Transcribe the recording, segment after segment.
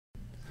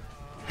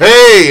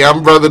Hey,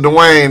 I'm Brother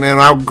Dwayne, and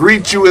I'll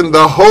greet you in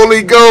the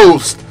Holy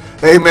Ghost.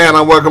 Amen.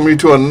 I welcome you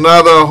to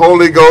another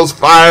Holy Ghost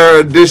Fire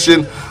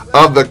edition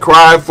of the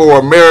Cry for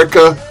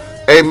America.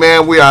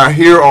 Amen. We are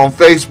here on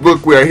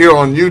Facebook. We are here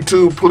on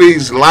YouTube.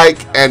 Please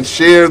like and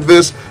share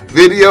this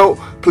video.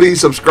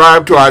 Please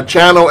subscribe to our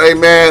channel.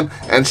 Amen.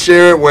 And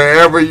share it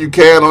wherever you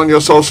can on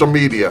your social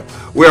media.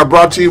 We are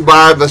brought to you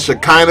by the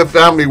Shekinah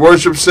Family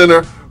Worship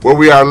Center, where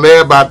we are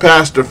led by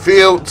Pastor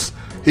Fields.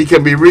 He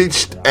can be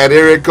reached at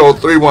area code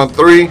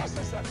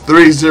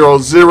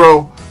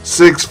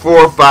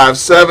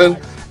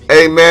 313-300-6457.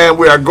 Amen.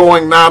 We are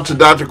going now to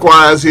Dr.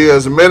 Kwaw as he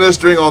is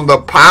ministering on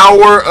the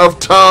power of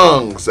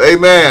tongues.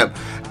 Amen.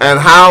 And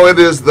how it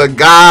is the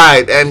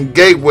guide and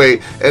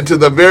gateway into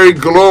the very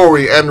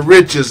glory and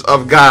riches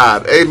of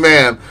God.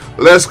 Amen.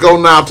 Let's go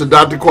now to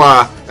Dr.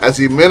 Kwaw as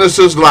he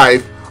ministers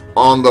life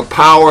on the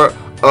power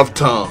of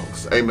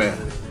tongues. Amen.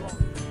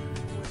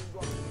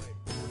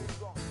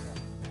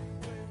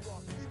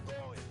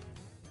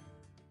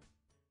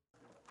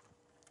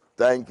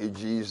 Thank you,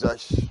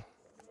 Jesus.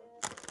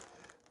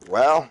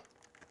 Well,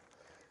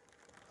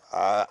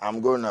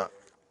 I'm going to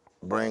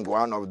bring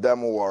one of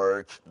them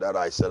words that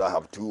I said I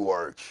have 2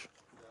 words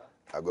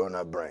I'm going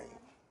to bring.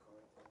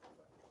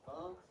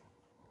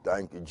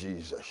 Thank you,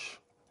 Jesus.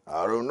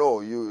 I don't know.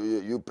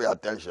 You pay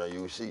attention.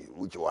 You see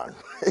which one.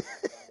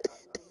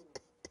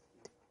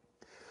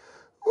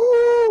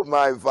 Oh,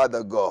 my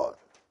Father God.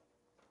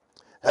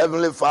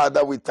 Heavenly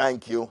Father, we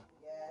thank you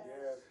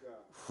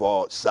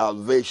for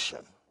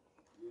salvation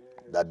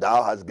that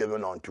thou hast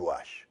given unto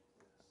us.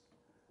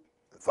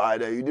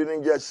 Father, you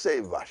didn't just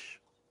save us,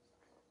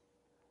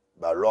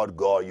 but Lord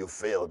God, you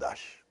failed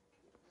us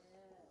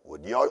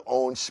with your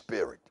own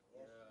spirit.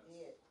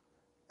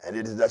 And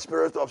it is the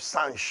spirit of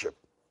sonship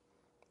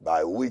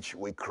by which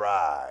we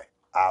cry,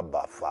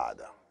 Abba,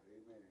 Father.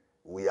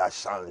 We are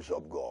sons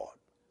of God.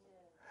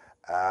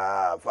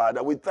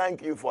 Father, we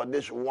thank you for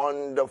this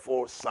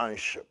wonderful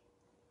sonship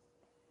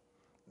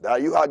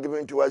that you have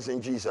given to us in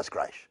Jesus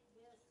Christ,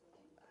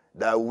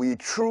 that we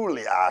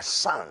truly are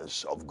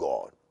sons of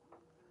God.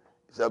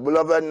 So,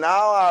 beloved,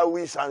 now are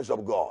we sons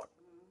of God,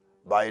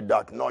 but it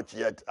doth not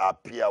yet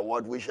appear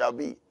what we shall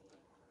be.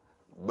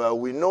 But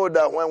we know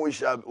that when we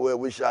shall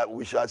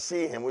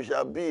see him, we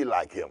shall be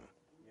like him,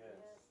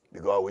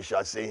 because we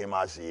shall see him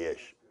as he is.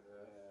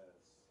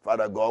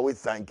 Father God, we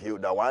thank you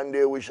that one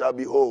day we shall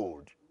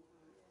behold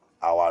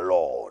our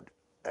Lord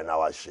and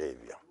our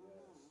Savior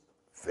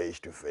face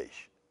to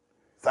face.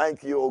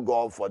 Thank you, O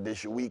God, for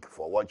this week,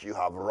 for what you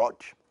have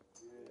wrought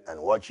and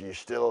what you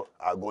still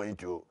are going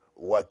to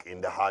work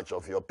in the hearts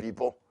of your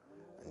people.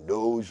 And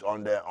those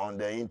on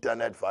the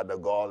internet, Father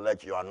God,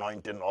 let your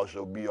anointing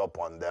also be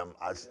upon them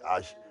as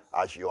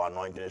your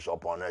anointing is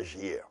upon us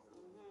here.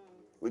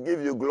 We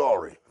give you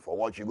glory for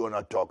what you're going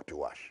to talk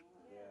to us.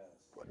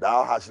 For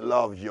thou hast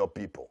loved your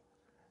people.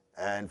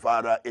 And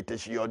Father, it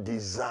is your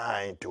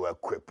design to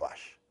equip us.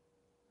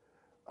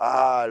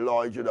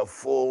 Lord, to the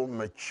full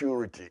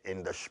maturity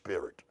in the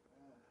Spirit.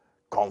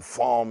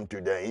 Conform to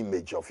the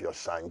image of your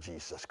Son,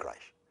 Jesus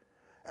Christ.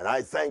 And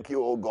I thank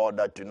you, oh God,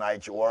 that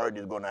tonight's word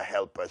is going to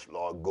help us,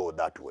 Lord, go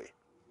that way.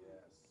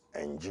 Yes.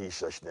 In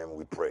Jesus' name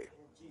we pray.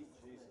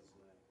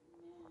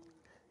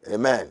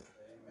 Amen.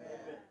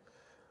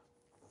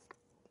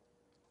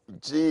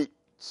 Amen. See,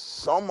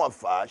 some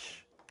of us,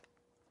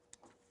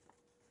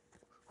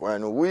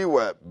 when we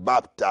were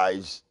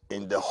baptized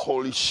in the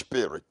Holy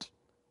Spirit,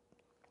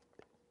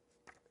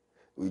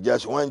 we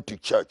just went to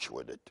church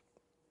with it.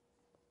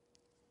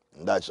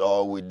 And that's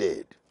all we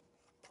did.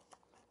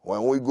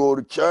 When we go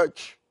to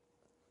church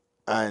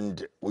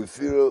and we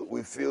feel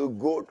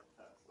good,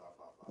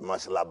 and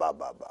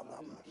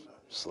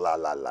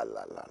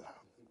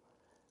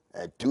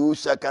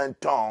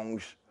 2-second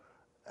tongues,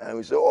 and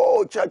we say,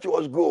 oh, church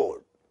was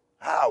good.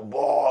 How,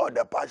 boy,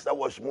 the pastor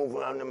was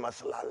moving on the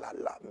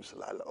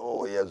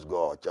oh, yes,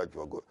 God, church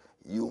was good.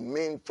 You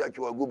mean church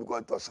was good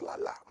because it was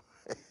slala?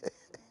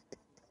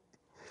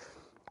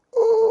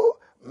 Oh,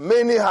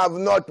 many have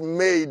not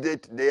made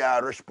it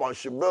their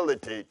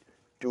responsibility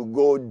to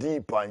go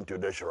deeper into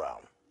this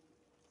realm.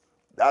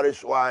 That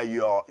is why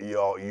your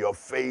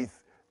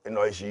faith,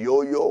 is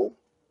yo-yo.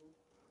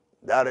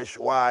 That is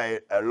why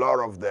a lot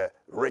of the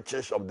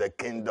riches of the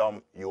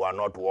kingdom, you are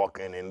not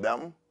walking in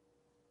them.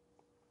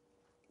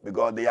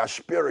 Because they are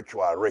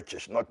spiritual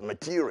riches, not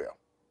material.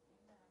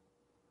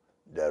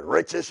 The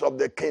riches of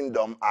the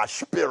kingdom are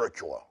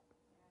spiritual.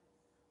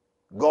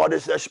 God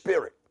is a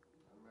spirit.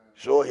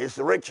 So his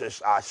riches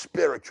are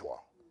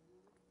spiritual.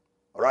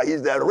 All right?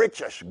 He's the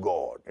richest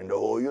God in the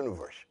whole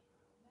universe.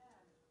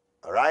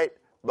 All right?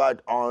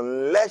 But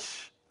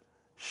unless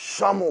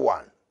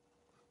someone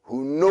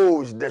who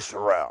knows this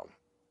realm,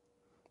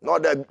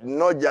 not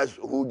just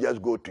who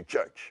just go to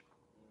church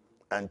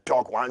and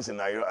talk once in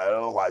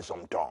a while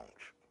some tongues,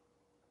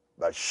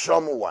 but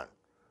someone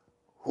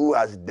who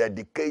has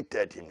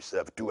dedicated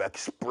himself to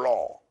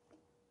explore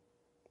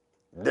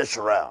this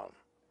realm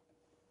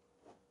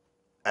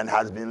and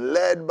has been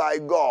led by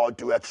God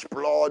to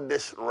explore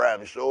this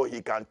realm so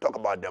he can talk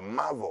about the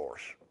marvels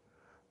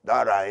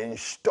that are in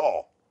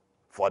store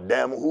for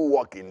them who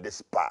walk in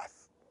this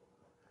path.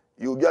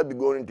 You just be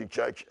going to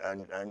church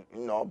and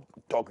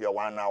talk your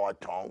 1 hour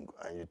tongue,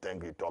 and you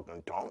think you're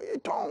talking tongue.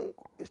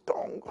 It's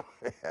tongue.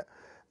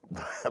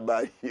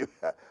 But you,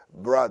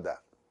 brother,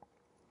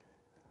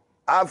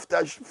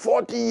 after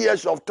 40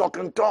 years of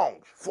talking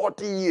tongues,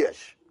 40 years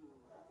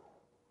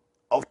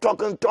of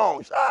talking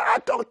tongues, I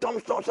talk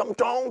some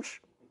tongues.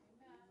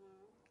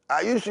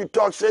 I used to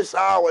talk 6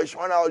 hours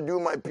when I was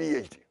doing my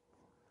PhD.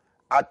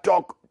 I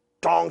talk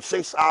tongues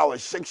 6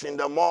 hours, 6 in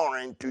the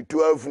morning to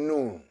 12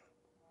 noon,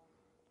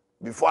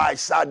 before I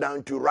sat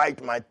down to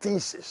write my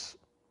thesis.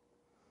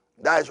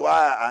 That's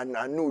why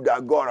I knew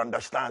that God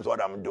understands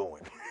what I'm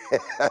doing.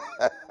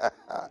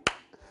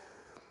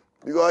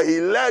 Because he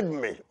led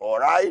me, all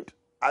right,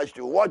 as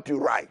to what to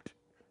write.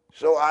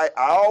 So I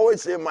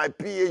always say my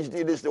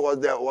PhD this was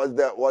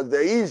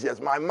the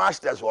easiest. My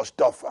master's was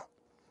tougher,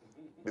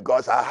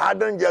 because I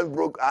hadn't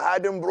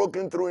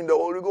broken through in the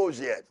Holy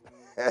Ghost yet.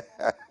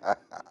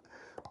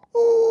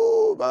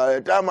 Oh, by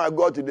the time I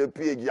got to the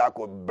PhD, I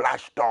could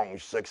blast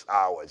tongues 6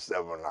 hours,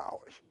 7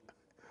 hours.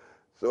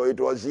 So it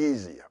was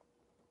easier.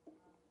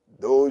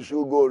 Those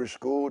who go to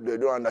school, they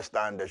don't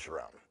understand this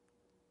realm.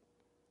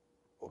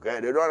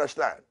 Okay, they don't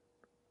understand.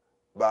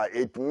 But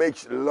it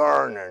makes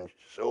learning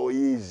so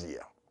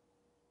easier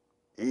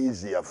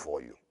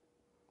for you.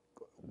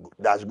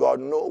 Does God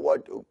know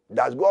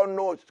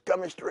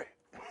chemistry?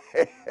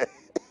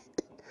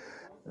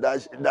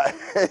 Does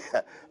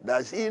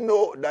he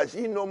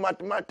know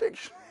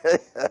mathematics?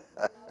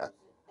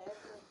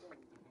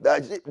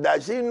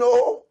 Does he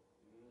know?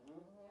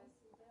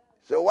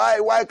 So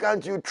why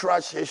can't you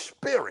trust his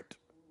spirit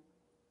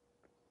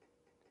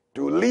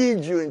to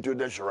lead you into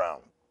this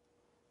realm?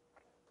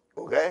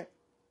 Okay?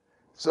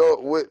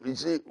 So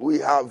we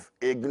have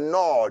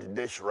ignored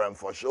this realm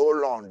for so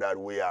long that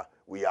we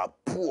are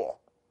poor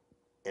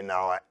in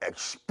our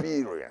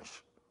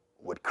experience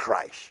with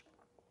Christ.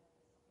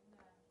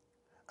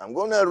 I'm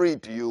going to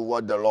read to you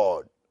what the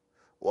Lord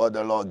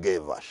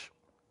gave us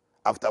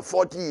after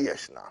 40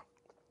 years now.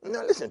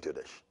 Now listen to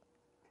this.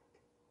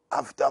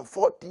 After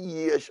 40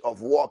 years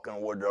of walking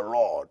with the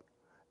Lord,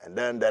 and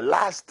then the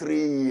last 3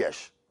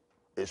 years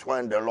is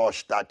when the Lord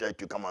started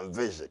to come and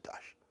visit us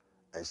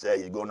and say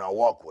he's going to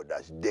walk with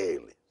us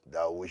daily,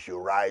 that we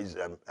should rise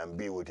and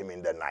be with him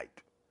in the night.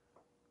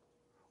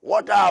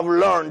 What I have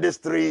learned these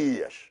 3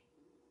 years.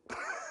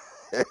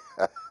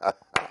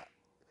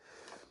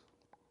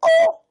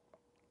 Oh,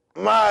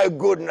 my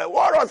goodness,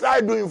 what was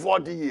I doing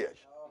 40 years?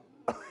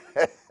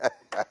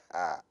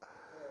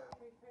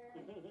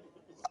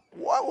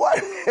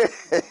 What?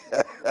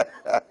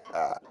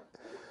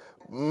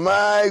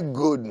 My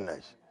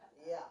goodness.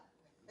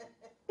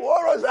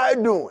 What was I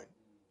doing?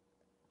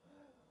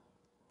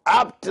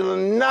 Up till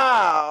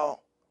now,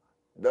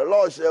 the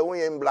Lord said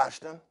we ain't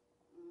blasting.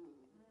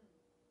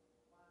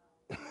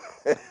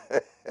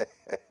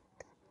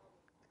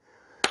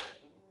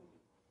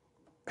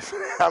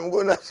 I'm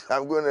gonna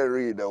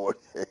read the word.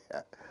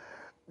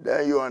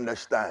 Then you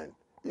understand.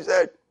 He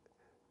said,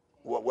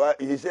 well,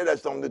 he said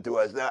something to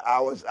us. That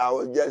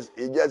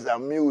it just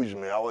amused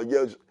me.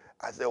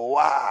 I said,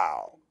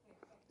 wow.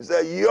 He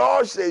said,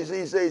 yours says,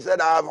 he said,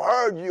 I've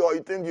heard you, or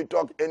you think you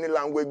talk any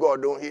language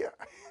God don't hear.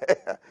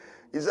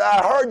 He said,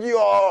 I heard you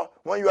all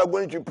when you are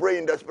going to pray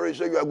in the spirit,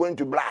 so you are going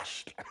to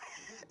blast.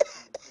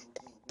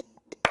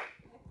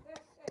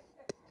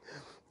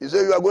 He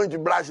said, you are going to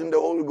blast in the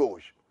Holy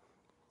Ghost.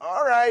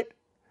 All right.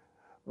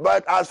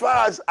 But as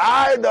far as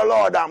I, the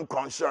Lord, am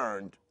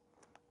concerned,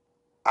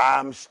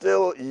 I'm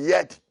still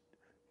yet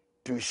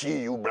to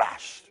see you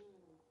blast.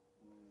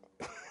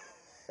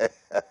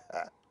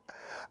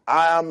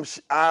 I'm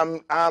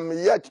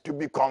yet to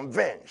be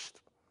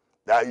convinced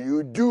that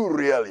you do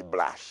really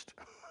blast.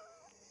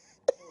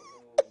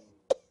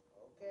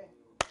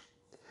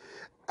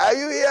 Are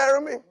you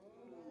hearing me?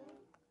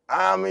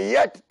 I'm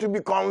yet to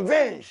be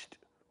convinced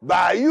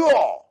by you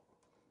all.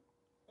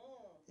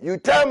 You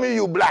tell me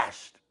you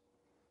blast,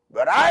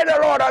 but I, the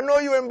Lord, I know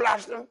you ain't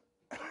blasting.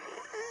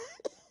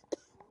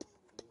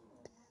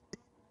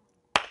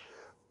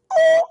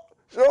 Oh,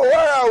 so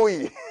where are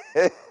we?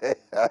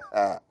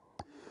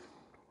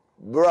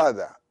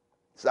 Brother,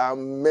 it's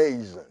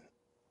amazing.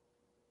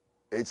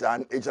 It's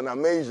an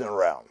amazing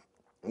realm.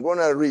 I'm going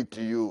to read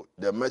to you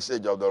the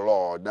message of the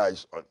Lord that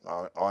is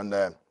on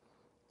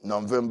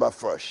November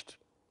 1st.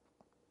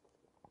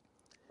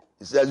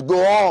 It says,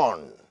 go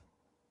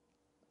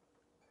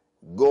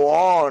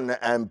on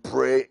and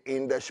pray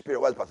in the Spirit.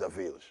 Where's Pastor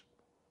Fields?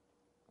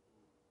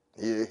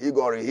 He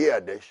got to hear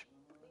this.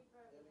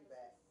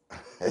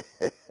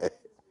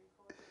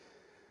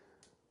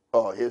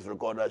 Oh, he's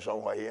recorded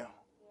somewhere here.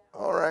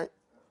 All right.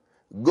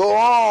 Go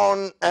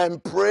on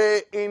and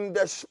pray in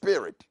the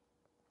Spirit.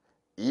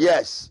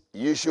 Yes,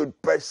 you should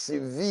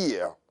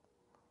persevere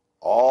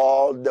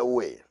all the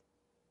way.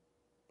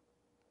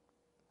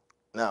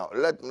 Now,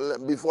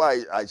 before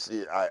I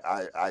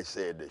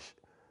say this,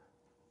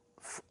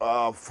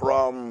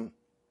 from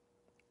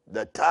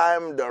the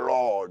time the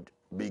Lord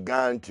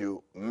began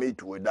to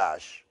meet with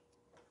us,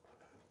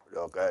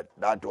 Okay,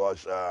 that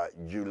was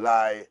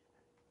July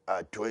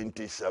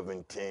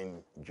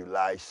 2017,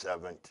 July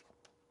 7th,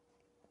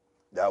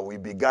 that we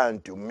began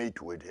to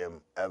meet with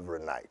him every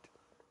night.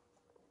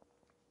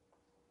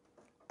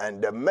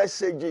 And the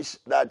messages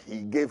that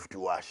he gave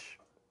to us,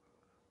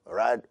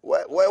 right,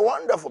 were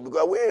wonderful,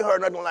 because we ain't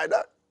heard nothing like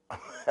that.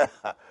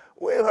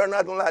 We ain't heard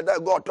nothing like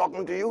that, God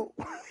talking to you.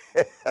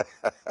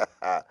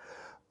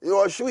 You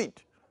are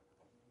sweet.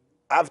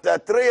 After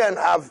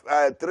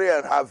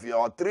 3.5 years,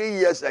 or 3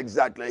 years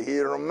exactly, he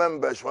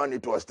remembers when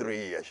it was 3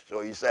 years.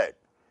 So he said,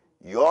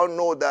 you all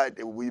know that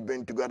we've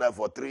been together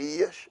for 3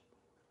 years?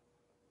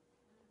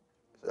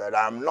 He said,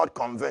 I'm not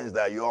convinced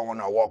that you all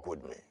want to walk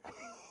with me.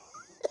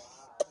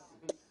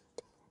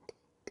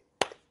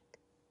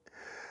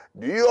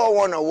 Do you all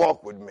want to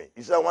walk with me?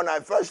 He said, when I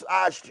first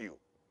asked you,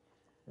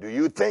 do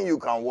you think you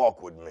can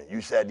walk with me?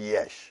 You said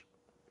yes.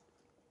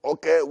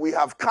 Okay, we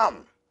have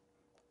come.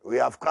 We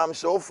have come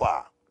so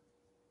far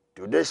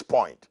to this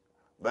point.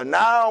 But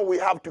now we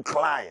have to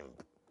climb.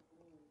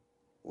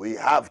 We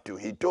have to.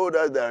 He told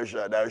us there's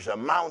a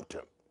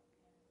mountain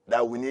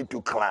that we need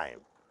to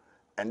climb.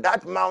 And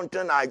that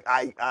mountain,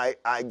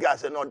 I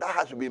guess, no, that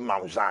has to be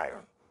Mount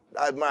Zion.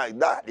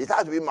 It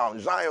has to be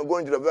Mount Zion,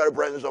 going to the very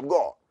presence of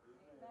God.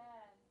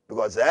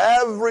 Because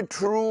every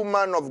true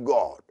man of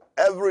God,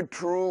 every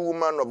true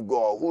woman of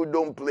God who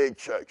don't play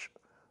church,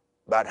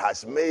 but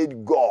has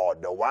made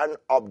God the one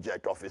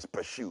object of his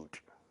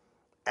pursuit,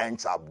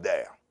 ends up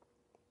there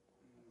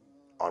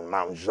on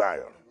Mount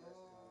Zion.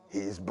 He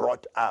is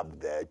brought up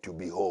there to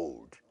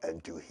behold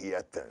and to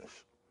hear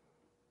things,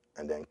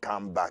 and then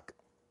come back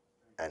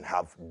and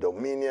have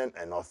dominion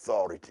and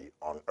authority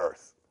on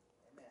earth.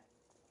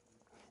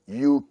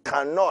 You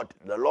cannot,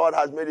 the Lord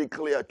has made it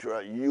clear to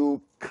us,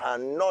 you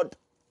cannot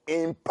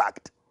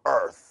impact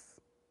earth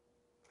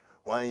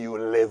when you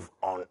live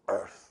on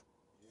earth.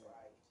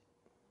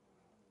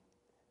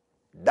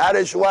 That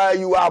is why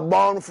you are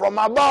born from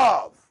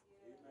above.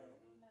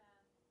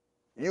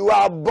 You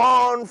are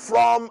born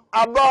from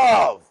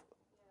above,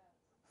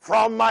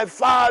 from my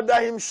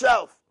Father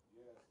himself,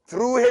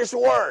 through his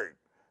word,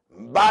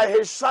 by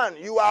his Son.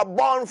 You are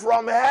born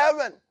from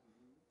heaven.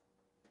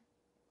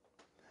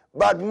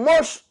 But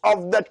most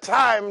of the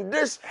time,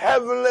 this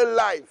heavenly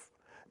life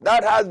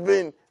that has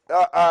been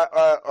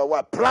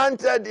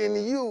planted in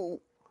you,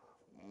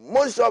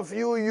 most of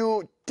you,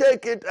 you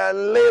take it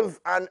and live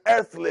an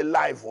earthly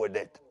life with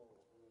it.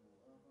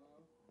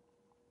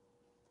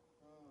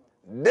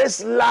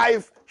 This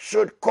life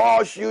should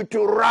cause you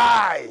to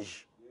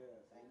rise.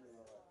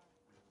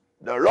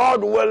 The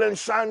Lord willing,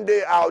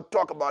 Sunday I'll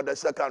talk about the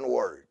second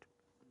word.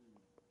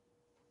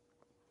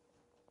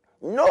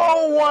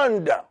 No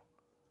wonder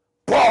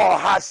Paul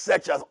has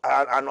such an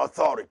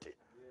authority.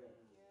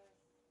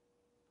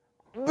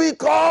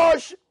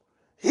 Because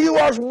he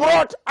was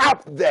brought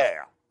up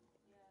there.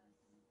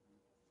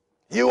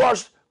 He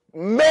was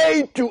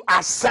made to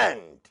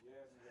ascend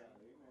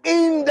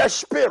in the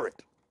spirit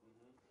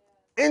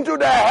into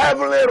the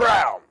heavenly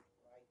realm.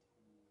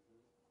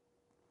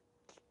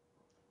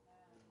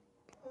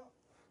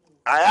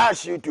 I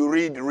asked you to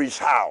read Reese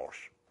House,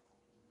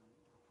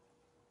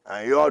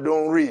 and you all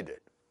don't read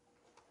it.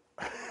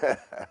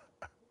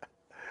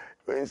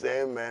 When you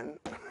say amen,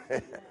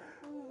 if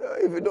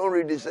you don't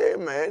read it, say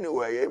amen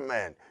anyway,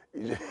 amen.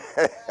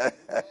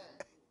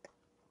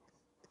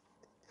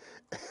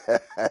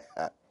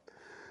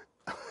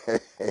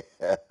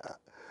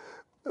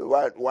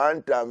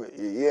 One time,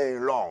 he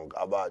ain't long,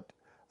 about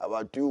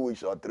 2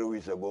 weeks or 3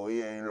 weeks ago,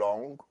 he ain't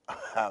long.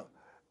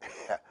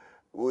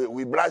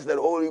 we blasted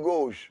Holy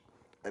Ghost.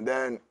 And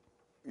then,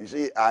 you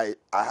see, I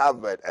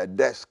have a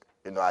desk,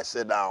 I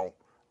sit down,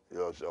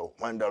 so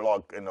when the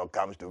Lord,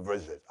 comes to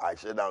visit, I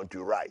sit down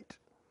to write,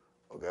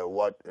 okay,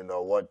 what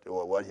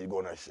he's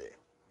going to say.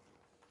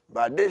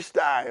 But this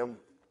time,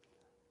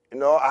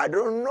 I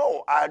don't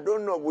know,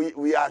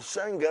 we are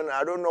singing,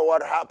 I don't know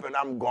what happened,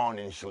 I'm gone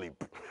in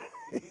sleep.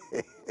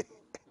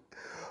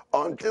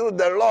 Until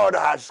the Lord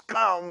has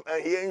come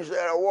and he ain't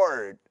said a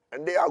word.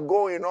 And they are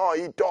going on,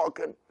 he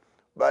talking.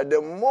 But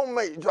the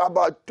moment, it's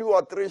about 2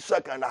 or 3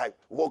 seconds, I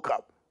woke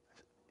up.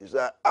 He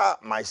said,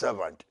 my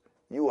servant,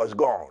 you was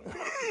gone.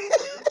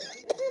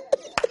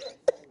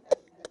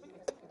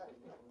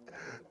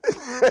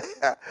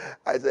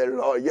 I said,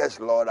 Lord, yes,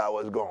 Lord, I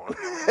was gone.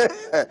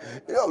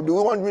 Do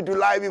you want me to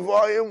lie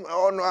before him?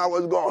 Oh, no, I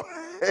was gone.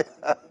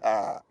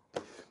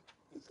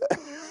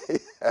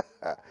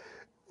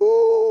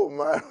 Oh,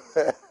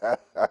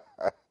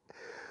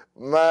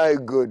 my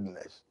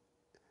goodness.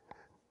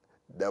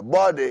 The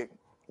body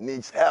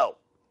needs help.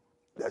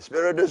 The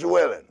spirit is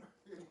willing.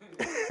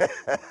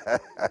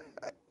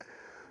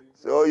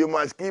 So you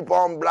must keep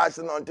on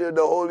blasting until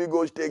the Holy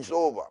Ghost takes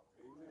over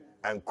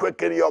and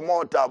quicken your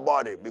mortal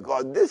body,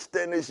 because this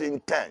thing is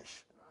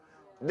intense.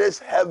 This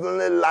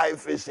heavenly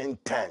life is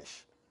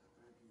intense.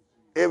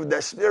 If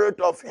the spirit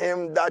of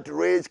him that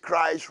raised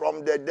Christ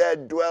from the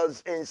dead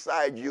dwells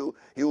inside you,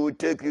 he will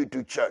take you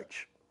to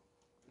church.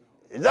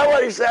 Is that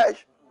what he says?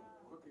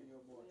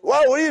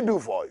 What will he do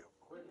for you?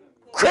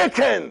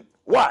 Quicken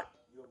what?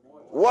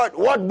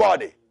 What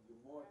body?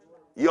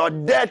 Your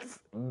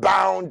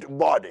death-bound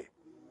body.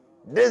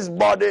 This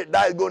body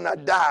that is going to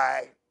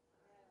die,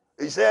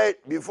 he said,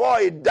 before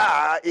it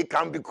die, it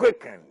can be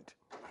quickened.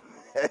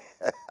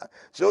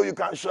 So you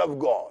can serve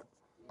God.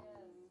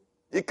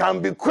 It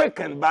can be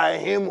quickened by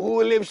him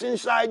who lives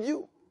inside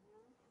you.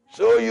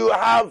 So you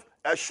have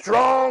a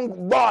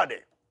strong body,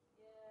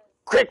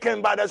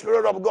 quickened by the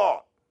Spirit of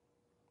God,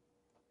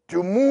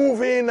 to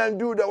move in and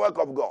do the work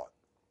of God.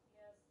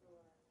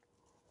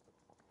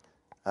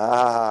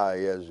 Ah,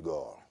 yes,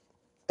 God.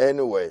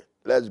 Anyway,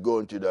 let's go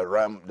into the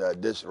realm,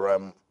 this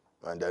realm,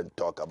 and then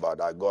talk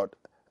about. I got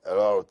a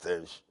lot of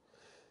things.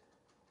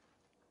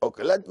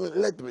 Okay, let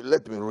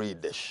me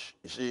read this.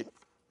 You see,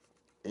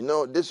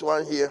 this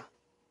one here,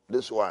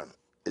 this one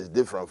is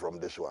different from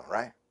this one,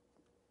 right?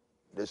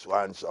 This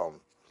one,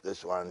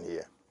 this one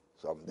here,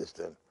 this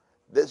thing.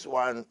 This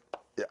one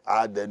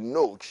are the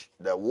notes,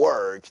 the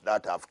words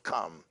that have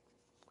come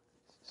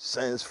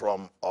since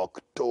from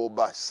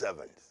October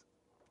 7th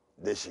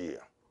this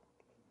year,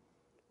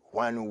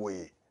 when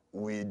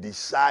we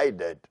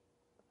decided,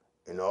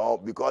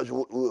 because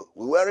we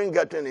weren't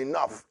getting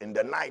enough in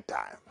the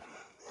nighttime.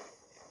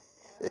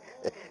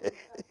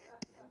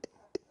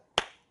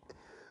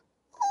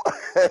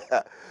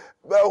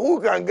 But who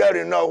can get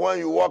enough when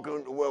you walk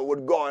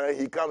with God and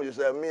he comes and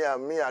says, me,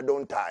 I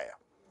don't tire.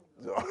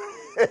 So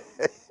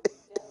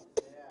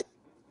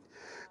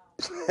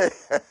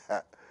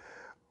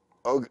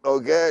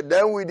okay,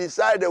 then we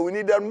decided we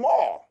needed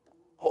more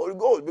Holy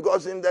Ghost,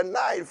 because in the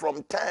night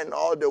from 10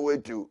 all the way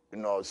to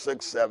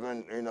 6,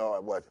 7,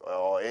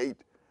 or 8,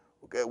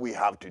 okay, we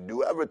have to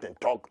do everything.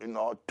 Talk,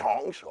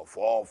 tongues for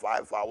 4 or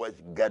 5 hours,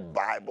 get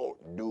Bible,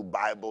 do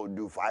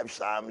 5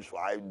 Psalms,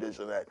 5 this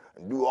and that,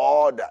 and do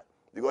all that.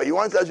 Because he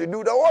wants us to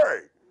do the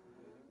word.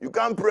 You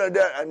can't pray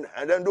there and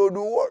then don't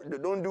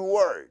do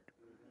word.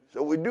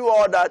 So we do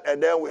all that,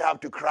 and then we have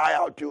to cry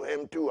out to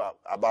him too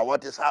about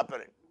what is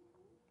happening.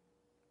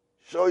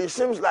 So it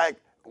seems like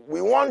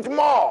we want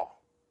more.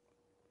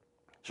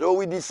 So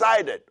we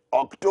decided,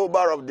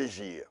 October of this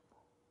year,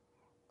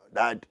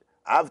 that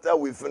after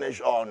we finish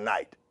all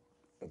night,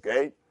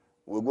 okay,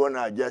 we're going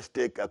to just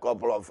take a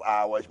couple of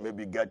hours,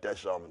 maybe get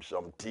us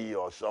some tea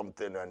or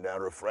something, and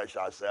then refresh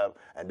ourselves,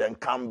 and then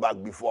come back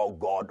before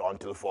God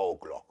until 4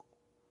 o'clock.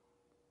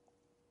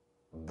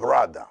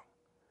 Brother,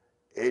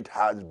 it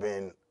has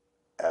been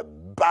a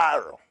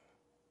battle.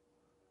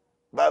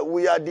 But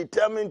we are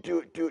determined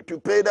to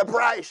pay the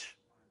price,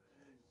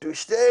 to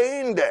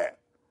stay in there.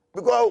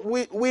 Because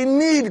we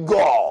need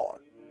God.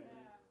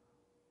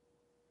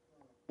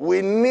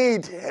 We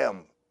need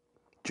him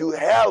to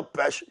help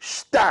us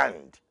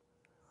stand.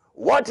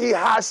 What he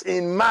has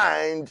in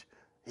mind,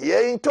 he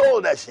ain't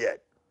told us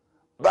yet.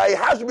 But it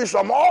has to be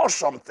some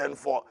awesome thing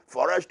for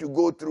us to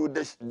go through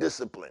this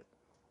discipline.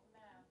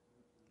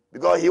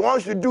 Because he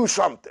wants to do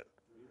something.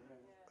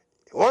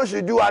 He wants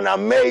to do an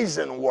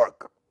amazing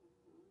work.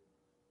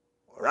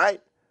 All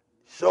right?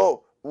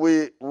 So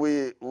we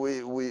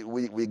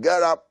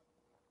get up,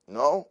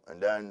 and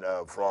then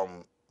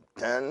from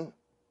 10,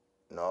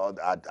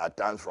 at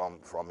times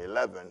from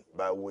 11,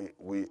 but we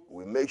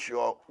make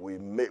sure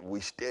we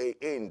stay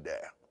in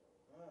there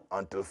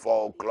until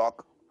 4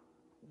 o'clock.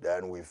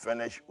 Then we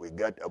finish, we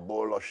get a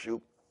bowl of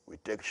soup, we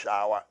take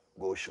shower,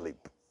 go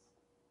sleep,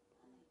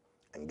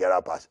 and get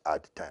up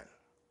at 10,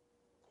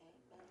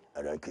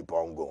 and then keep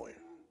on going.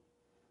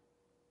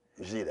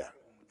 You see that?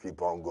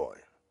 Keep on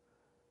going.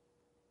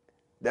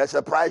 There's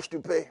a price to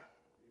pay,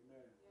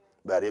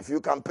 but if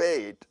you can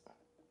pay it,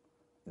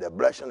 the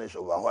blessing is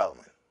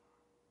overwhelming.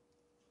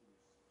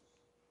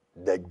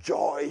 The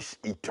joy is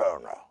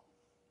eternal.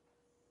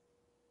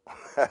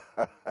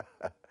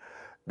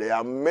 The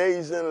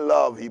amazing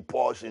love he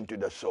pours into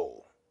the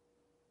soul.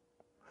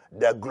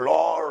 The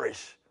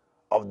glories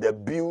of the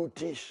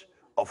beauties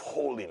of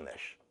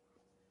holiness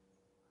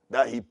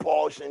that he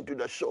pours into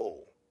the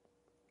soul.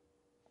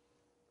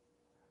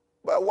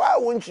 But why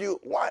will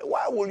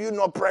you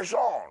not press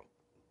on?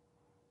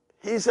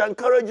 He's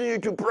encouraging you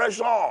to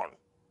press on.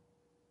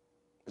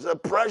 He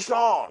said, press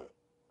on.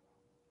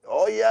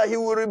 Oh yeah, he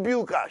will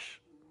rebuke us.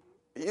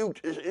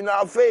 In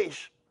our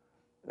face.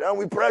 Then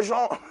we press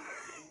on.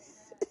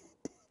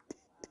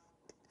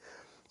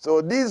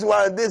 So this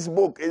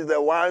book is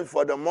the one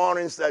for the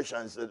morning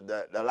sessions,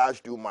 the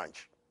last 2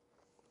 months.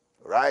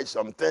 Right?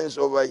 Some things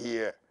over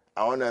here.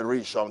 I want to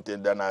read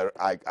something, then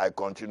I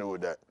continue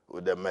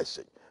with the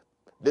message.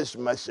 This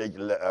message,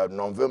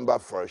 November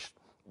 1st,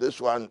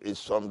 this one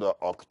is from the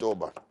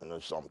October,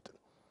 something.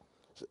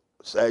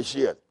 Says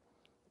here,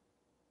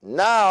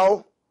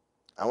 now,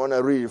 I want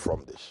to read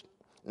from this.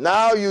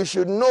 Now you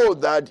should know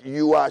that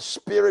you are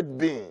spirit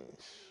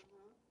beings.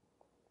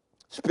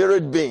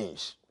 Spirit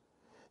beings.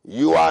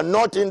 You are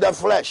not in the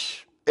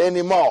flesh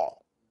anymore.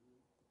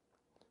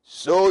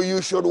 So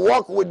you should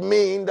walk with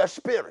me in the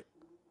spirit.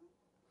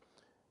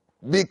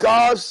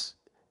 Because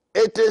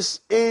it is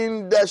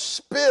in the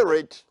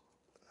spirit.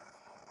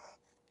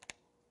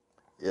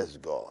 Yes,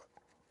 God.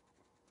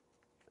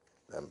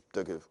 Let me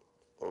take it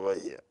over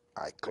here.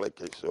 I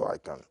click it so I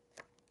can.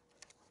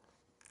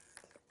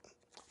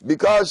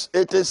 Because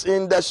it is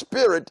in the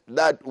spirit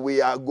that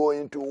we are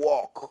going to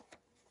walk.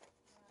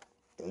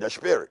 In the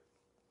spirit.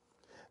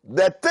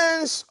 The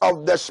things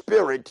of the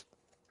spirit,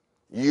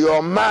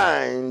 your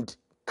mind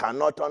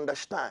cannot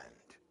understand.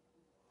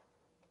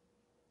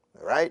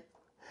 Right?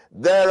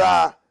 There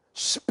are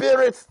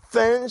spirit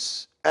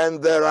things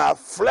and there are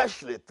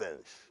fleshly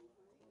things,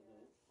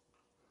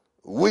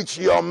 which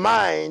your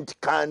mind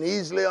can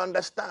easily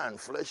understand,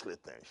 fleshly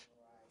things.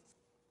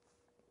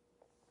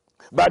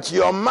 But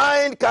your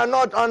mind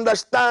cannot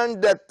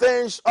understand the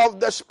things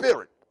of the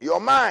spirit. Your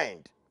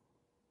mind.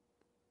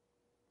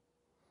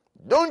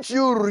 Don't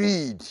you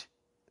read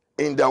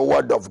in the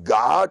Word of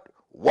God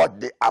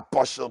what the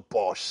Apostle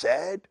Paul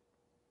said?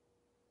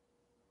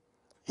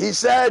 He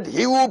said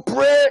he will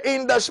pray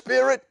in the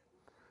spirit,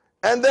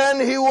 and then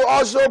he will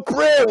also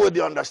pray with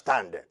the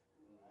understanding.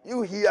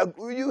 You hear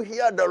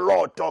the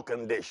Lord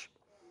talking this.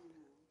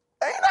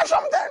 Ain't that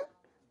something?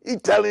 He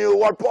telling you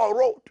what Paul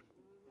wrote.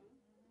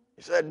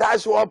 He said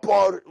that's what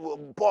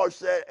Paul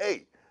said,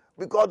 hey,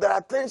 because there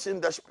are things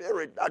in the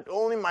spirit that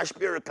only my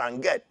spirit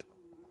can get.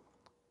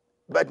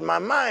 But my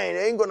mind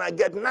ain't going to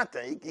get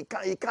nothing.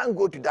 He can't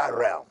go to that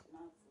realm.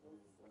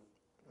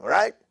 All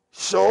right?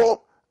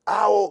 So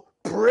I'll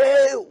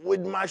pray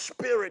with my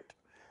spirit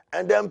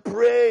and then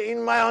pray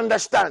in my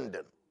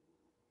understanding.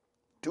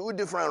 Two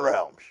different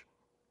realms.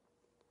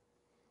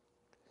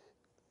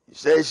 He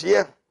says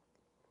here,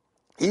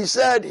 he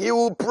said he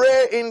will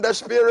pray in the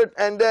spirit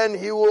and then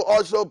he will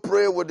also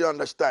pray with the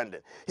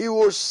understanding. He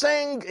will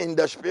sing in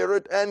the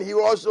spirit and he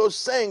will also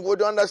sing with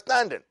the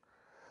understanding.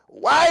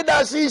 Why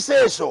does he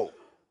say so?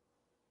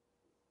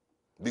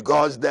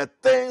 Because the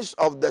things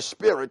of the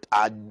spirit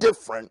are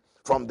different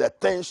from the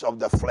things of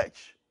the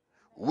flesh,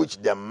 which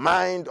the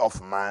mind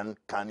of man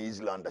can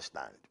easily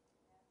understand.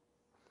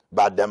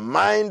 But the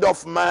mind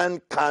of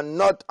man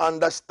cannot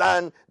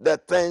understand the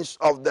things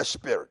of the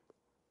spirit.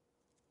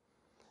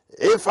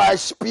 If I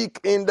speak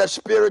in the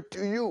spirit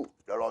to you,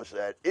 the Lord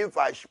said, if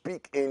I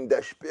speak in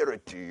the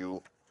spirit to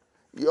you,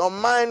 your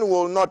mind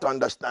will not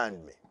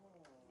understand me.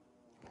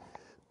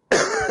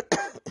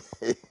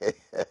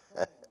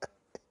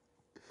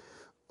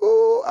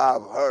 Oh,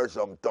 I've heard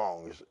some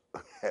tongues.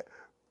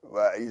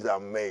 But it's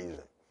amazing.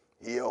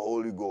 Hear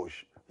Holy Ghost.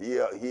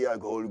 Hear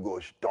Holy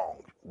Ghost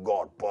tongues.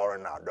 God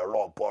pouring out. The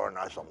Lord pouring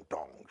out some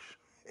tongues.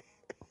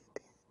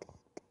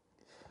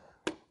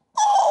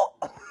 Oh!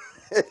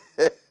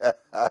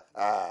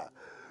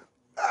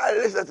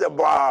 Listen to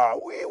bar.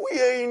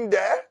 We ain't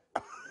there.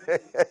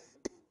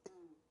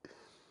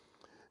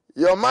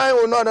 Your mind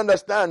will not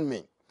understand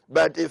me.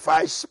 But if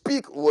I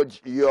speak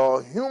with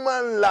your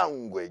human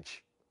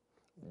language,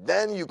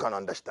 then you can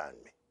understand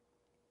me.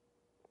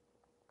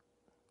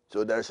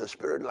 So there's a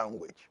spirit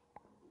language.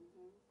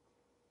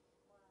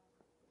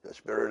 The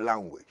spirit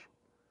language.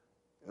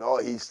 You know,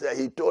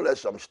 he told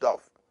us some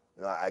stuff.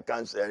 You know, I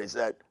can't say it. He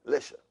said,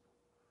 listen,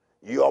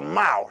 your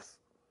mouth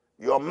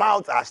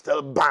are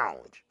still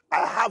bound.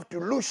 I have to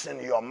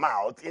loosen your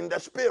mouth in the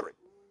spirit.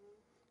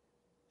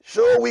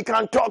 So we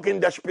can talk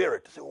in the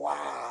spirit. Say,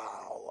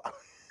 wow.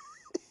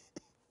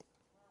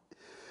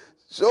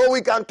 So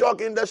we can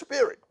talk in the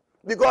spirit.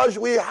 Because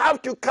we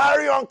have to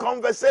carry on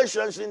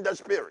conversations in the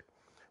spirit.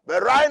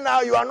 But right now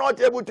you are not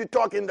able to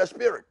talk in the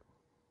spirit.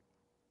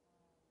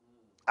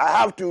 I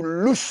have to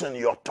loosen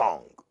your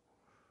tongue.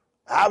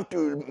 I have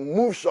to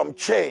move some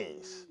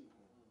chains.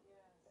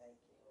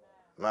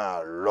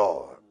 My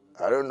Lord.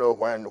 I don't know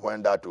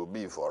when that will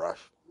be for us.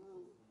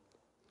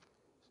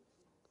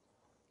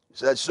 He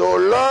said, so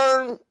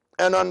learn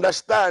and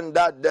understand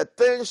that the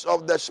things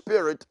of the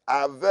spirit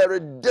are very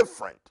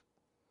different.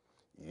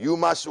 You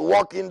must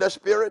walk in the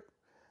spirit.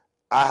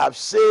 I have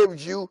saved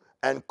you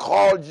and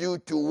called you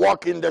to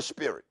walk in the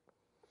spirit.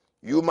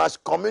 You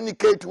must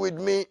communicate with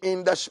me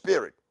in the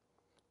spirit.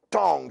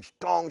 Tongues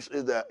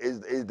is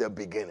the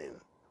beginning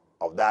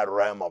of that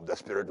realm of the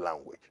spirit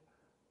language.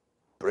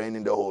 Praying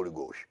in the Holy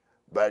Ghost.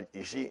 But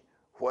you see,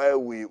 where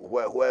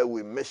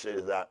we miss it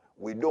is that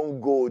we don't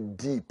go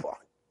deeper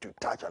to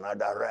touch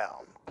another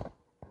realm.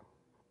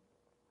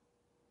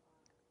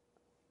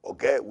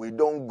 Okay? We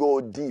don't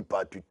go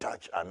deeper to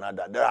touch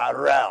another. There are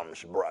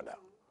realms, brother.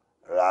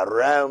 There are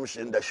realms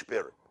in the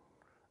spirit.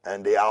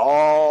 And they are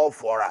all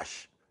for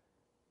us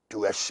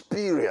to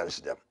experience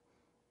them.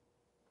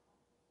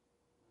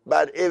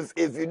 But if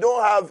you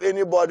don't have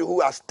anybody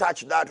who has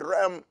touched that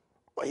realm,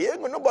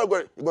 well,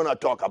 nobody going to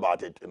talk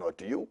about it,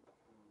 to you.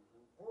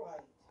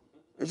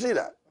 You see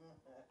that?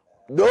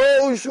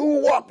 Those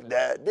who walk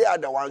there, they are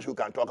the ones who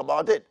can talk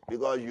about it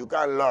because you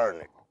can learn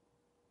it.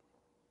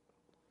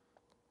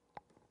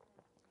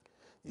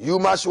 You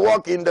must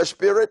walk in the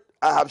spirit.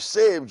 I have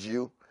saved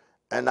you,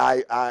 and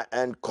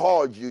and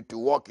called you to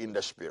walk in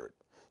the spirit.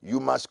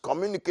 You must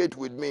communicate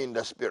with me in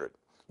the spirit.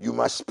 You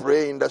must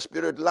pray in the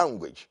spirit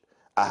language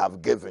I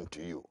have given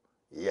to you.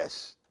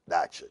 Yes,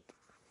 that's it.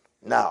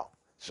 Now,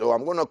 so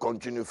I'm going to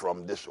continue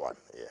from this one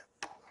here.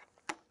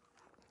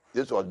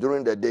 This was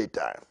during the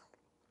daytime,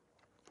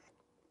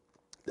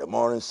 the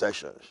morning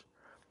sessions.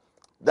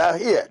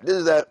 That here,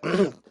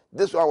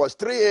 this one was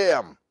 3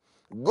 a.m.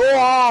 Go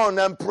on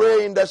and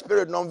pray in the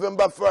Spirit.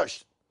 November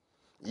 1st.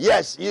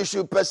 Yes, you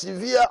should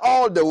persevere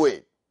all the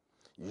way.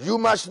 You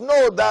must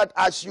know that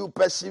as you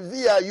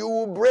persevere, you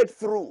will break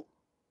through.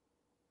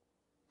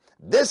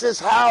 This is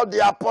how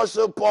the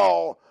Apostle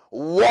Paul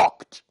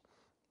walked.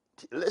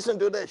 Listen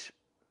to this.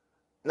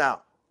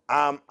 Now,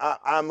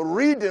 I'm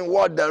reading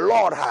what the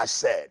Lord has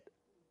said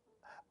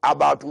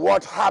about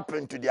what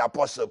happened to the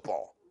Apostle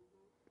Paul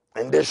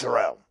in this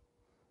realm.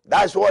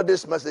 That's what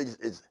this message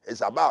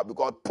is about,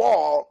 because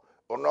Paul,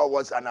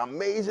 was an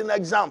amazing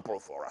example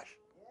for us.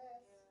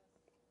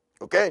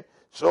 Okay?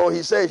 So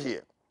he says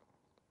here,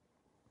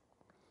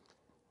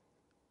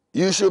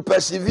 you should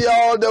persevere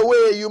all the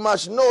way. You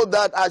must know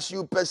that as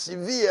you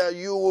persevere,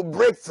 you will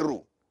break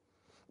through.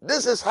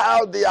 This is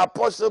how the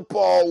Apostle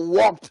Paul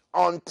walked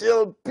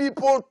until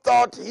people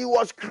thought he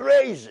was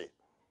crazy.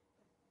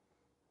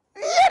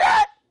 You hear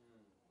that?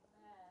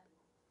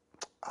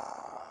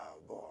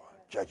 Boy,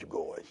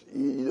 churchgoers.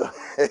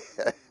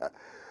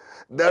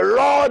 The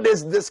Lord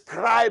is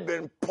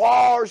describing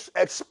Paul's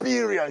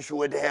experience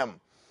with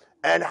him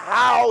and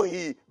how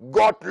he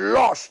got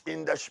lost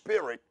in the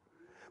Spirit.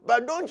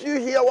 But don't you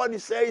hear what he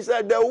says? He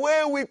said, the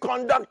way we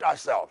conduct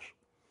ourselves.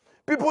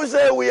 People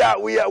say we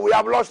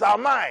have lost our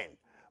mind.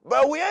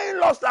 But we ain't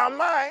lost our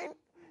mind.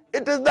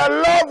 It is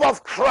the love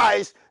of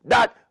Christ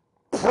that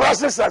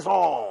presses us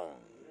on.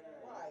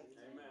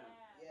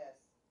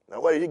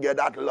 Now where did you get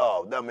that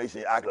love that makes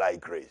you act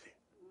like crazy?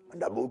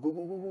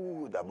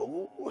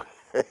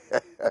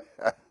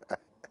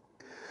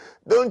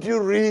 Don't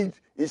you read?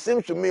 It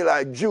seems to me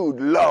like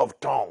Jude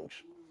loved tongues.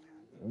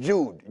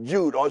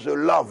 Jude also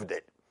loved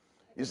it.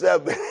 He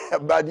said,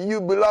 but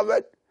you,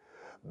 beloved,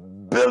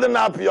 building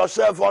up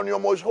yourself on your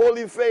most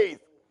holy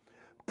faith,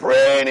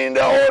 praying in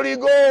the Holy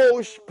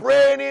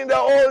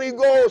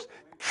Ghost,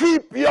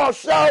 keep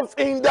yourself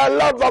in the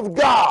love of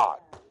God.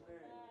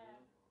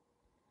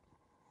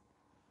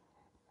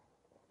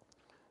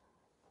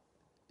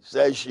 It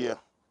says here,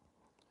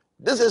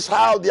 this is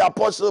how the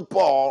Apostle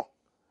Paul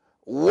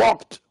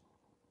walked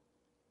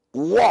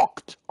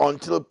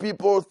until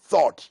people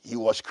thought he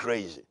was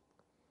crazy.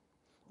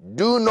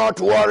 Do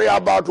not worry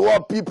about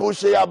what people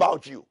say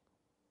about you.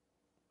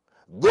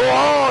 Go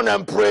on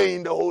and pray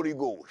in the Holy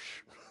Ghost.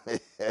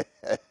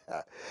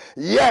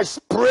 Yes,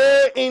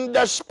 pray in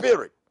the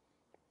Spirit.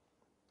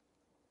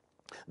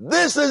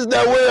 This is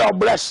the way of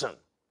blessing,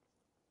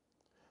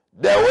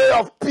 the way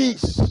of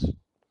peace,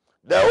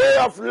 the way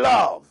of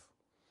love,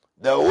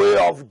 the way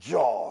of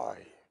joy.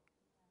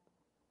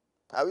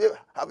 Have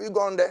you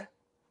gone there?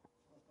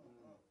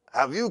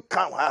 Have you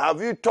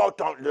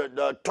taught on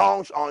the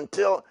tongues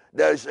until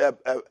there's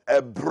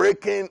a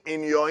breaking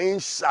in your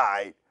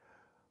inside,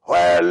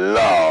 where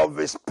love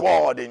is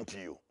poured into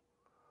you,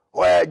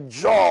 where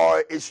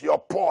joy is your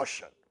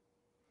portion,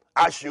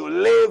 as you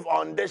live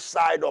on this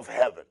side of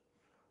heaven,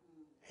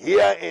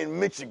 here in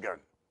Michigan,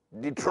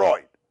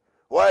 Detroit,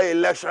 where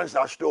elections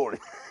are stolen.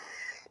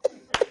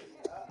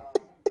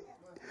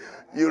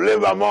 You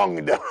live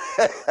among them.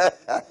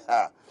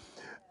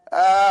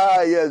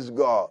 Yes,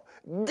 God.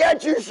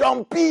 Get you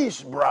some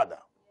peace, brother,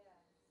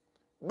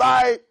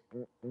 by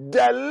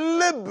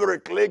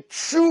deliberately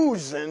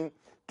choosing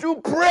to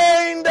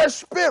pray in the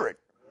Spirit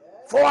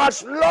for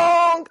as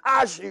long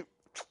as you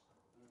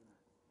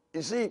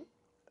see,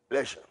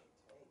 listen.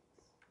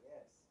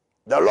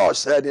 The Lord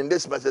said in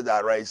this message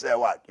I read, he said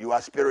what? You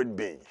are spirit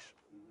beings.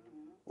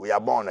 We are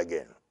born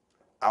again.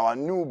 Our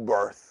new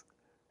birth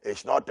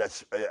is not a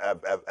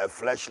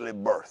fleshly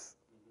birth.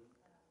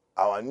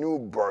 Our new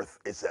birth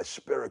is a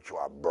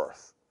spiritual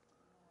birth.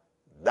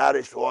 That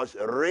is what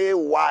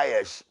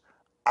rewires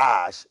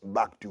us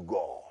back to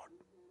God.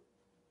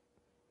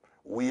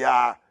 We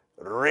are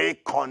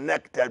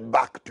reconnected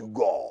back to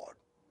God.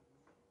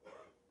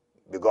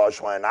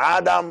 Because when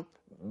Adam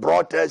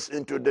brought us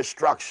into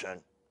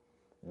destruction,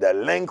 the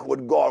link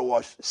with God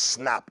was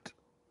snapped.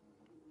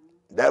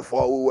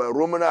 Therefore, we were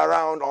roaming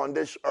around on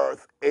this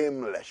earth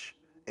aimless,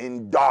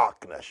 in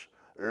darkness,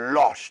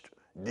 lost.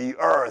 The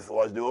earth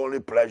was the only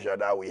pleasure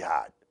that we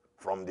had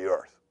from the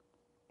earth.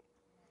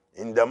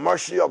 In the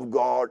mercy of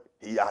God,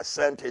 he has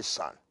sent his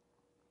son.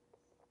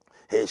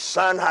 His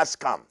son has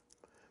come,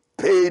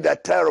 paid a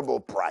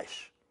terrible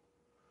price,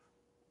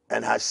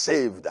 and has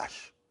saved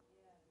us.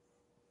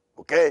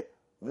 Okay?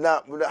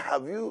 Now,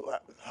 have you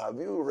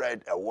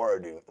read a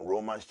word in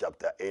Romans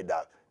chapter 8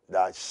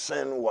 that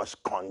sin was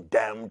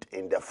condemned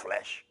in the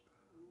flesh?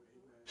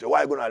 So why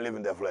are you going to live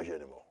in the flesh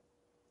anymore?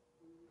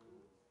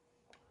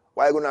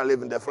 Why are you going to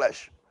live in the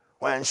flesh?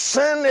 When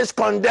sin is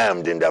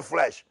condemned in the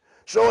flesh,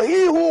 so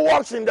he who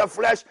walks in the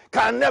flesh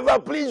can never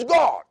please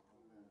God.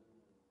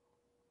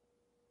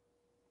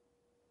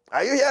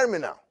 Are you hearing me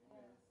now?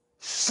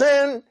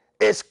 Sin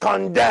is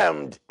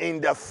condemned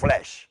in the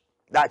flesh.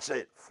 That's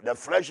it. The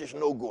flesh is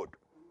no good.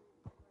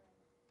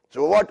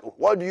 So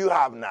what do you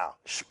have now?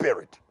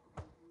 Spirit.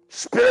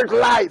 Spirit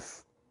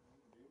life.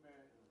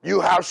 You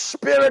have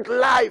spirit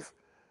life.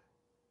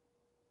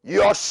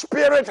 Your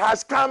spirit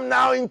has come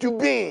now into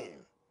being.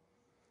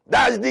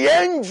 That's the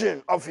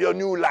engine of your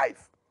new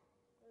life.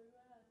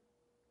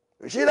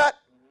 You see that?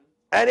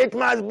 And it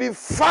must be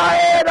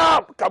fired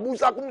up.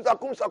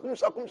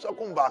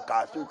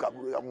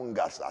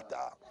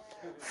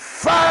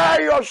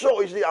 Fire your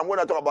soul. You see, I'm going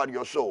to talk about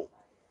your soul.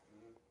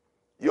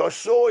 Your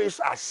soul is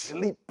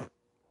asleep.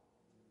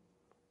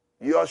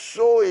 Your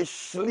soul is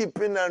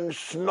sleeping and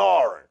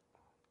snoring.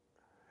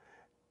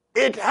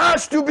 It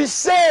has to be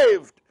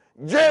saved.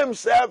 James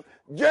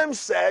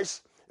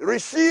says,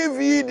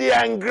 receive ye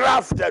the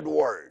engrafted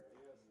word.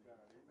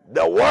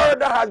 The word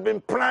that has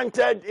been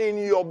planted in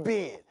your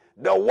being.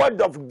 The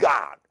word of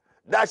God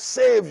that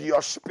saves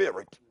your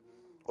spirit.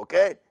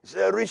 Okay?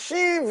 So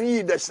receive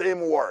ye the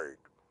same word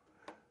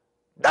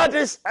that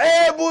is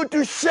able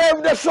to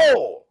save the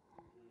soul.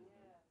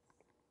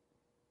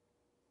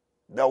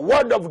 The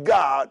word of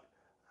God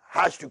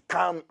has to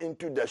come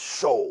into the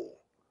soul.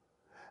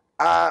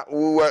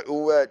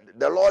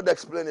 The Lord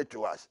explained it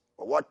to us.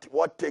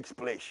 What takes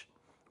place,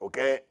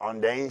 okay,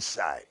 on the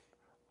inside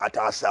at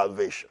our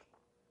salvation.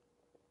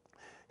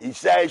 He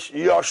says,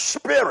 your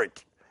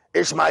spirit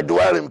is my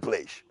dwelling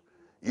place.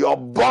 Your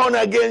born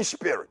again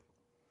spirit.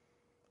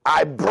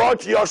 I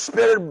brought your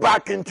spirit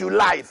back into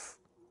life.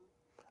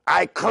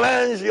 I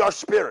cleanse your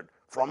spirit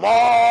from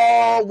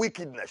all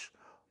wickedness,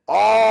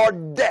 all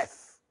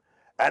death,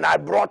 and I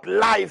brought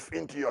life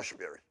into your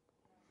spirit.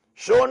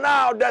 So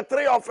now the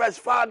three of us,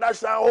 Father,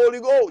 Son, Holy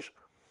Ghost,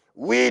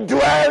 we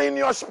dwell in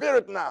your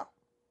spirit now.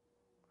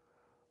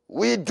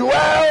 We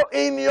dwell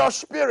in your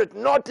spirit,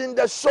 not in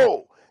the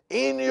soul,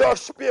 in your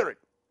spirit.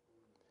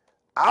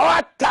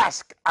 Our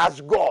task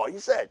as God, he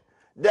said,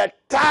 the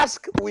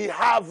task we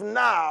have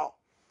now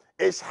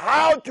is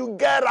how to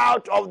get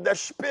out of the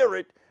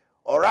spirit,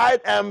 all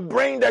right, and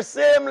bring the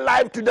same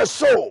life to the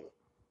soul.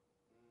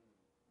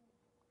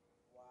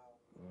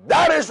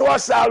 That is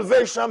what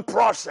salvation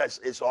process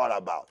is all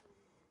about.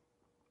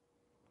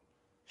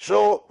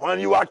 So when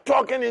you are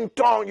talking in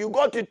tongues, you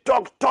got to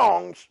talk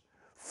tongues,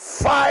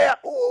 fire,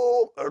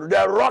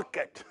 the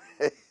rocket.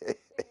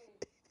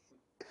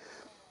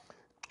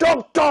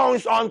 Talk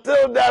tongues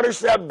until there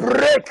is a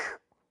breakdown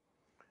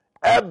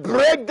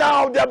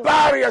of the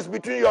barriers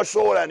between your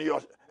soul and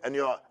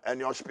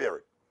your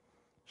spirit.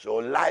 So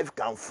life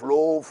can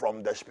flow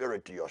from the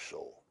spirit to your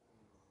soul.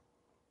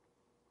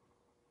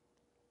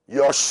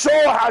 Your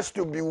soul has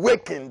to be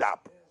wakened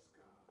up.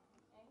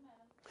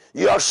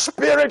 Your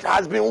spirit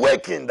has been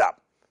wakened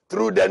up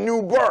through the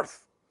new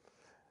birth.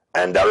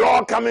 And the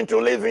Lord coming to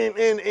live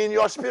in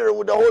your spirit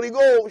with the Holy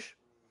Ghost.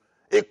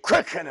 It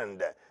quickening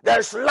there.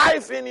 There's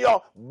life in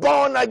your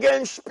born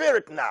again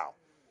spirit now.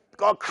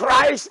 Because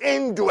Christ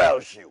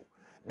indwells you.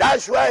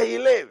 That's where he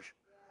lives.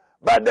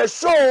 But the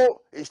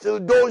soul is still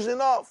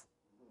dozing off.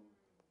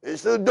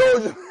 It's still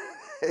dozing.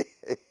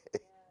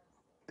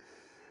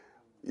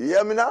 You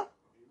hear me now?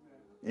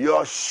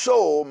 Your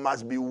soul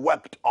must be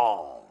worked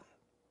on.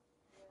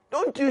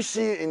 Don't you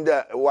see in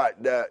the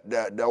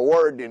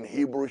word in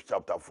Hebrews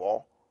chapter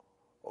 4,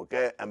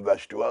 okay, and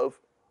verse 12,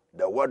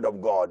 the word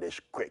of God is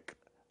quick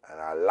and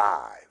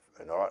alive,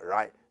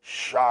 right?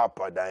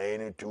 Sharper than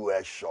any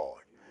two-edged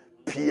sword,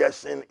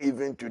 piercing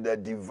even to the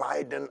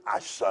dividing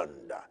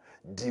asunder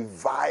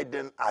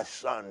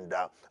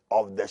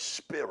of the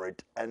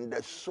spirit and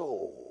the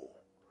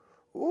soul.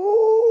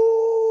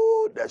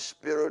 Ooh, the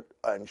spirit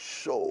and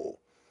soul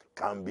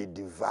can be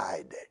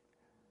divided.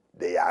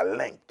 They are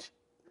linked,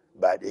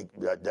 but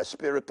the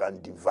spirit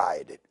can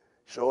divide it.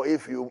 So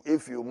if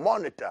you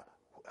monitor,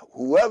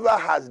 whoever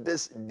has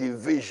this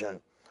division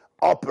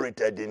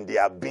operated in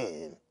their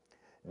being,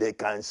 they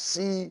can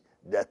see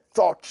the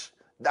thoughts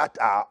that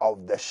are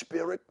of the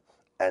spirit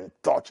and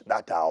thoughts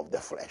that are of the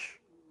flesh.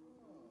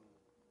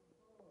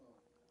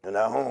 And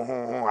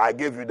I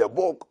gave you the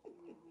book.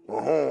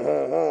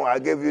 I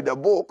gave you the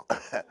book.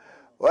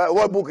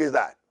 What book is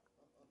that?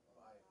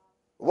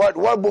 What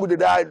book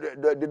did I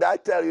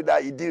tell you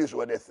that it deals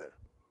with this?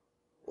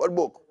 What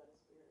book?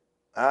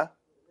 Huh?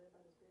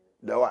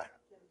 The what?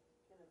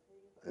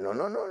 No.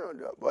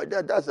 But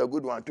that's a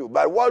good one too.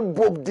 But what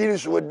book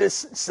deals with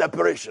this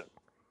separation?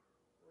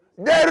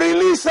 The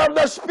release of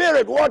the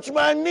spirit. Watch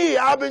my knee.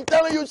 I've been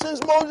telling you since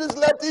Moses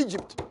left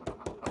Egypt.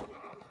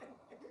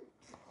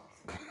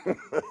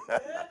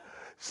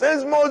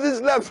 Since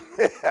Moses left,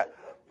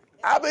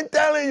 I've been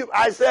telling you.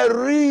 I said,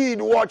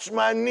 read Watch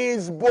My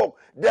Knees book,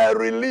 The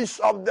Release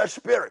of the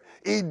Spirit.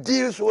 It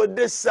deals with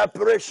this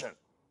separation.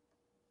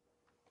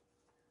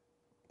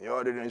 You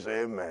all didn't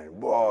say amen.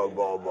 Boy.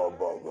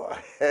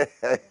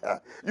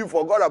 You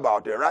forgot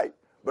about it, right?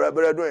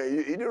 Brother Dwayne,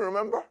 you didn't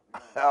remember?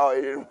 Oh,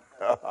 he didn't.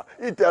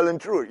 He telling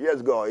truth.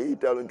 Yes, God, he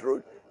telling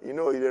truth. You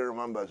know he didn't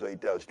remember, so he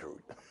tells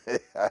truth.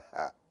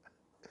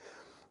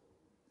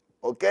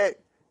 Okay?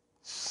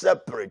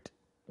 Separate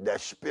the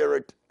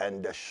spirit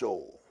and the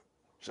soul.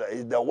 So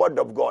it's the word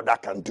of God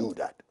that can do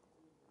that.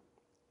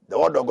 The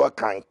word of God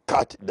can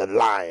cut the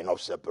line of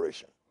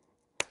separation.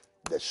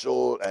 The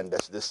soul and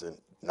this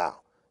now,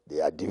 they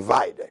are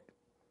divided.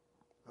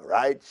 All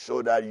right?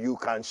 So that you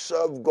can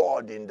serve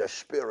God in the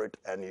spirit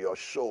and your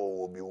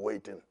soul will be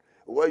waiting.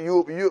 Well,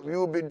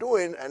 you'll be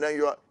doing, and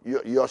then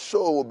your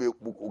soul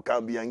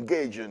can be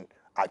engaging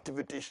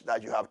activities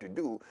that you have to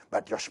do,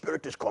 but your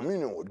spirit is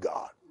communing with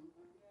God.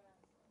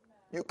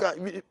 You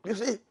can, you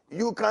see,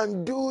 you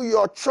can do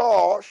your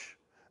chores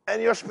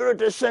and your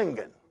spirit is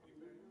singing.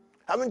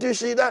 Haven't you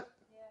seen that?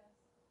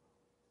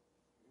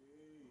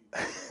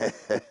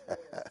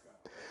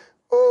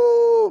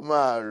 Oh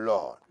my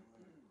Lord.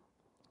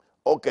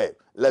 Okay,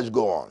 let's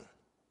go on.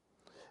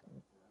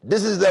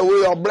 This is the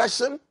way of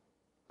blessing,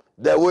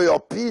 the way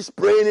of peace,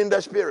 praying in the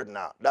spirit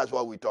now. That's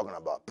what we're talking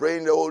about,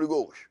 praying the Holy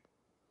Ghost.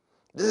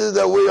 This is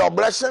the way of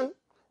blessing,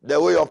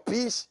 the way of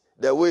peace,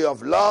 the way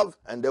of love,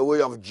 and the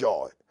way of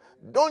joy.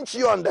 Don't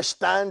you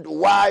understand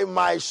why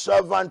my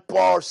servant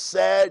Paul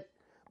said,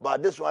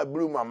 but this one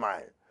blew my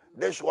mind.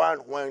 This one,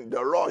 when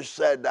the Lord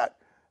said that,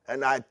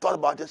 and I thought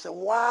about it, I said,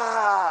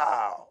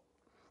 wow.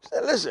 He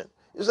said, listen,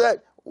 he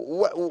said,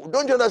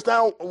 don't you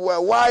understand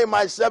why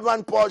my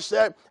servant Paul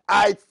said,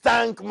 I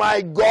thank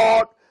my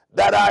God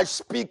that I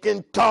speak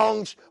in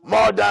tongues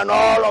more than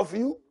all of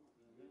you?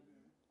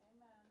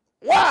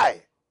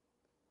 Why?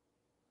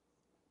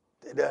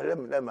 Let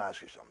me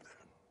ask you something.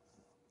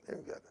 Let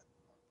me get that.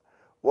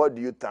 What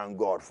do you thank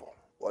God for?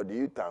 What do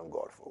you thank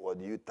God for? What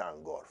do you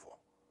thank God for?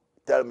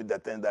 Tell me the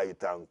thing that you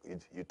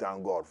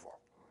thank God for.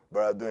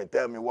 Brother Dwayne,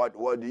 tell me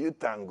what do you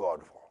thank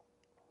God for?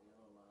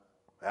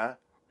 Huh?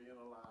 Being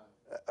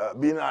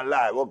alive. Being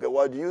alive. Okay,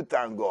 what do you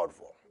thank God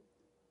for?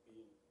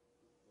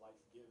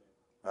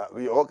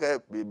 Being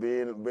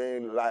life-giving.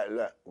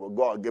 Being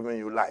God giving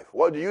you life.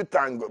 What do you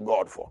thank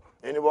God for?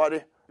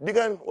 Anybody?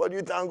 Deacon, what do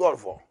you thank God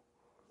for?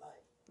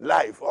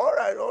 Life. All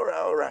right.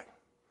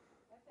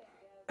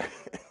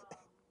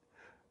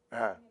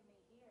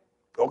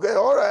 Okay,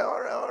 all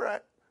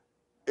right.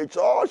 It's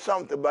all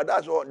something, but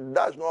that's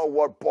not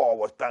what Paul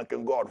was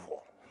thanking God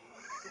for.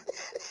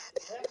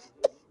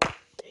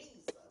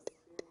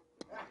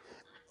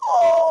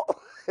 Oh,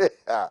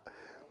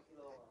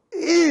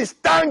 he's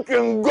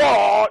thanking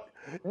God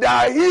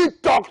that he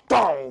talked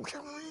tongues.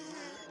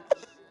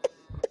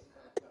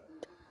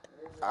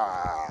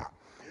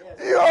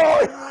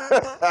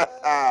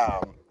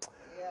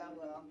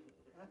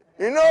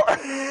 You know,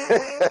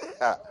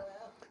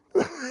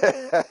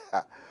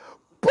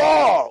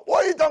 Paul,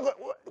 what are you talking?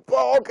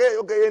 Paul,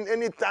 okay,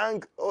 any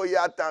thank? Oh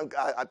yeah, I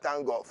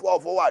thank God for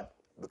what?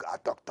 Because I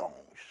talk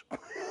tongues.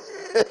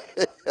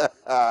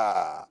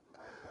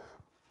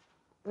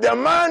 The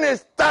man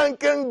is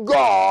thanking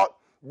God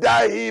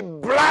that he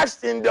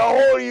blessed in the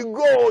Holy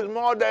Ghost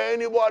more than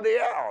anybody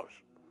else.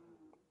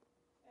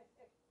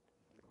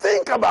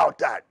 Think about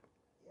that.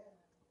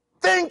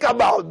 Think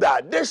about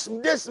that.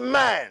 This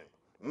man,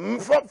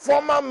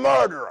 former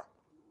murderer,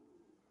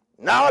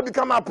 now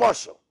become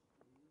apostle.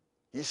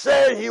 He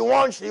said he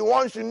wants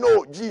to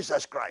know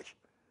Jesus Christ,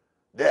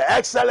 the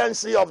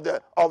excellency of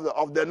the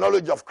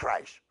knowledge of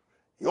Christ.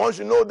 He wants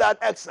to know that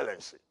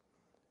excellency,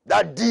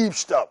 that deep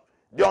stuff,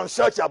 the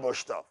unsearchable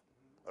stuff.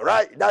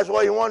 Right? That's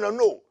what he wants to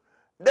know.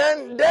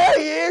 Then there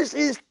he is,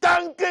 he's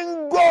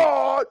thanking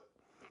God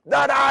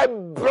that I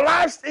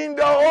blessed in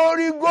the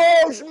Holy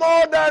Ghost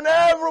more than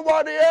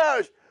everybody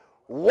else.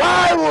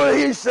 Why will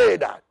he say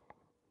that?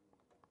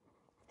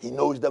 He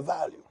knows the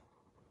value.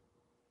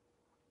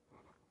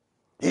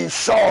 He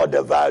saw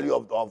the value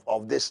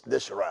of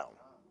this realm.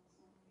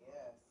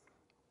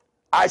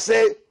 I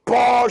say,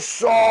 Paul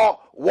saw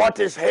what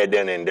is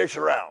hidden in this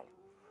realm,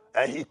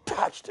 and he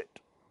touched it.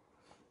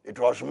 It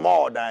was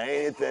more than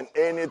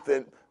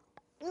anything.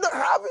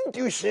 Haven't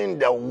you seen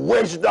the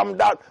wisdom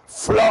that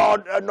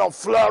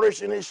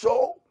flourished in his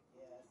soul?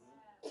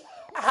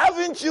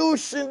 Haven't you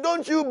seen,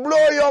 don't you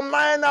blow your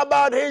mind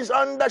about his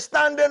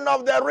understanding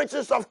of the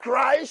riches of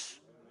Christ?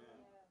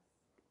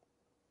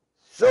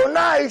 So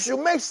now it should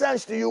make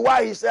sense to you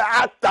why he said,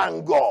 I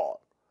thank God.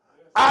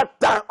 I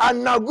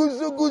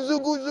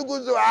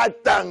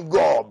thank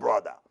God,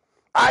 brother.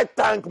 I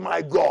thank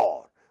my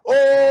God.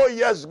 Oh,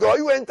 yes, God.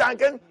 You ain't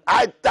thanking?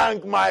 I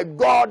thank my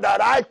God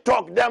that I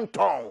talk them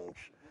tongues.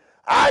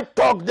 I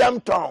talk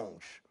them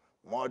tongues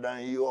more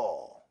than you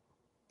all.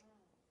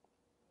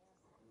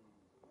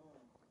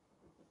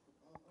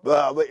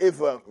 But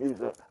if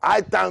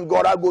I thank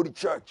God, I go to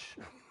church.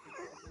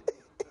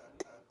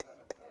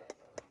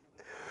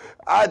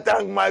 I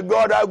thank my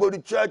God, I go to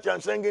church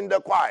and sing in the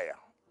choir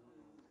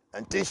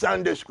and teach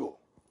Sunday school.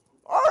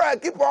 All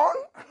right, keep on.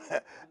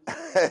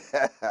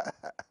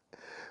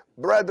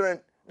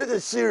 Brethren, this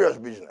is serious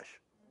business.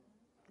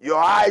 Your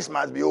eyes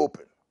must be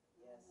open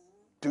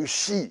to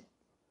see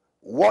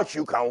what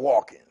you can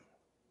walk in.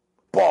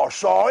 Paul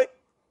saw it,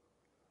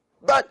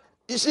 but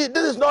you see,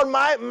 this is not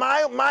my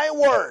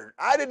word.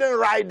 I didn't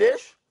write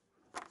this,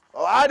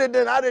 or I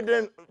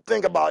didn't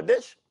think about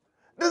this.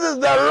 This is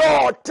the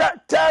Lord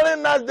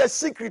telling us the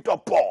secret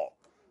of Paul.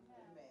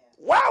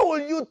 Why will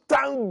you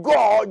thank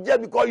God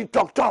just because you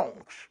talk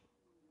tongues?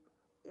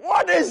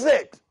 What is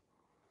it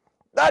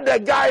that the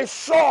guy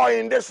saw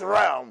in this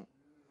realm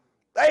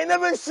that he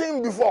never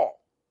seen before?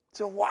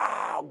 So,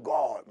 wow,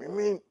 God, you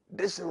mean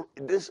this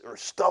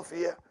stuff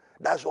here,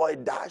 that's what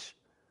it does?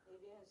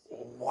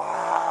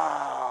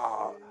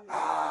 Wow.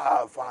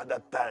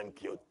 Father,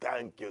 thank you.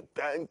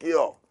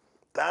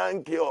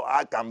 Thank you.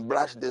 I can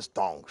bless these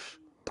tongues.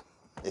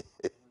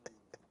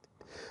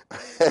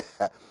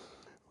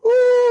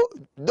 Ooh,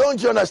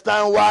 don't you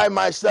understand why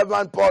my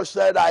servant Paul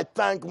said, I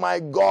thank my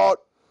God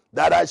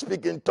that I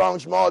speak in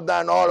tongues more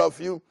than all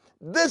of you?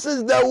 This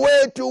is the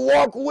way to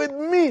walk with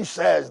me,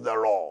 says the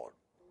Lord.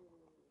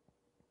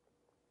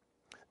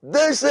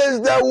 This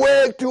is the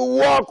way to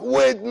walk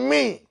with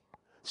me,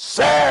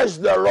 says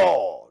the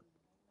Lord.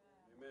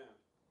 Amen.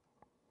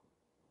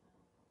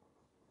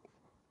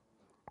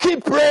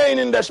 Keep praying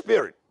in the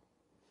Spirit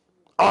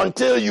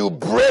until you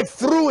break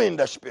through in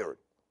the Spirit.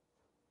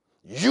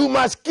 You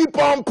must keep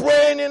on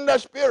praying in the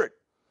Spirit.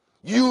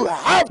 You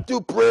have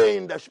to pray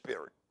in the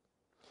Spirit.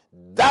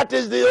 That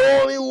is the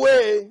only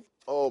way.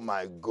 Oh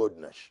my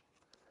goodness.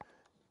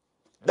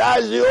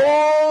 That's the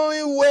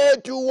only way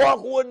to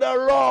walk with the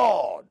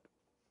Lord.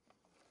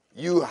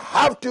 You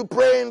have to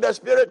pray in the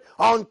Spirit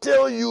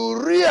until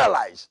you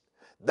realize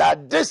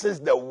that this is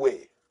the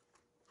way.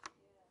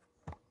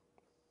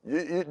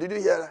 Did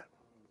you hear that?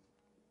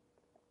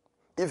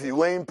 If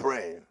you ain't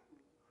praying,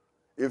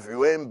 if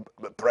you ain't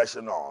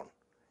pressing on,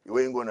 you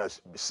ain't going to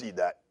see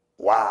that,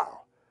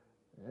 wow,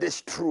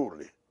 this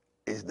truly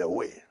is the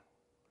way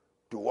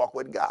to walk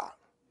with God.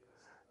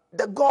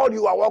 The God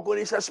you are walking with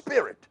is a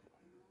spirit.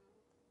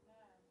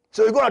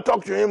 So you're going to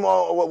talk to him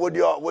with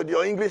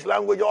your English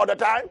language all the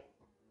time?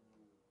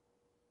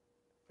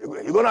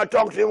 You're going to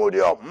talk to him with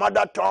your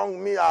mother tongue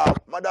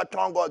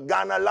or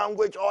Ghana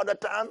language all the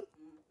time?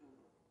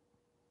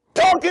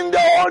 Talk in the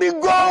Holy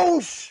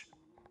Ghost.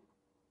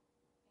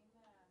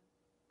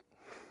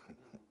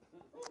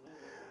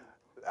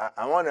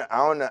 I want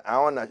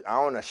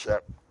to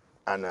share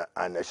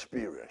an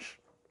experience.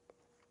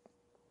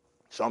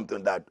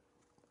 Something that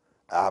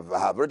I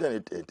have written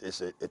it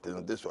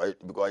in this way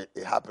because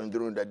it happened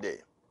during the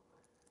day.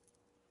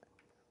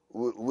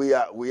 We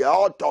are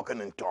all talking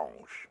in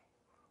tongues.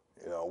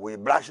 You know, we're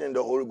blasting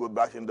the Holy Ghost,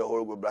 blasting the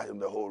Holy Ghost, blasting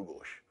the Holy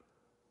Ghost.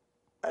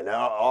 And then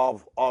all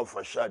of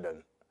a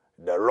sudden,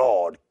 the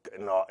Lord,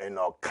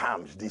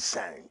 comes,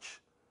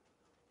 descends.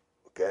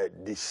 Okay,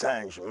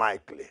 descends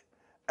mightily.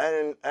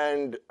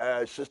 And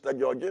Sister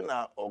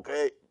Georgina,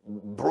 okay,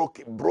 broke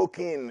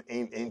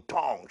in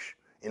tongues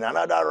in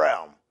another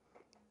realm.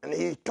 And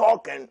he's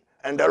talking,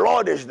 and the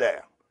Lord is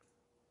there.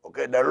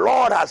 Okay, the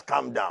Lord has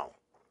come down.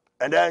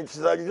 And then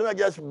Sister Georgina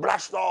just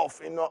blasted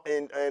off, in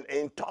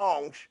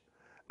tongues.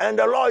 And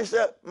the Lord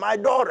said, my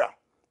daughter,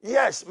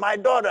 yes,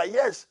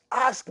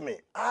 ask me,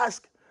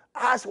 ask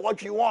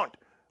what you want.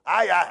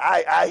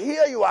 I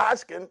hear you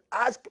asking,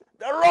 ask.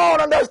 The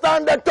Lord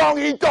understand the tongue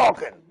he's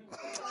talking.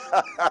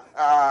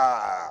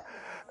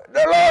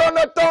 The Lord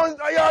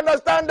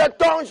understand the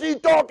tongue she's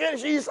talking.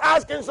 She's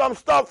asking some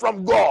stuff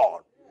from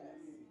God.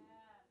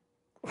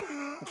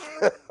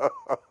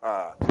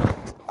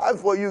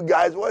 As for you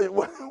guys,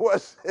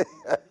 what's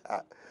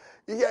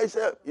he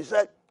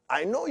said,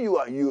 I know you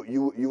are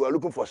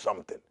looking for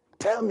something.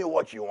 Tell me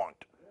what you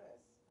want.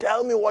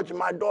 Tell me what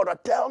my daughter.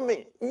 Tell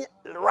me.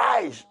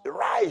 Rise.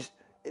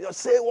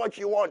 Say what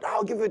you want.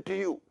 I'll give it to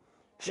you.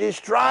 She's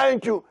trying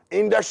to,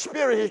 in the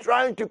spirit, she's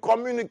trying to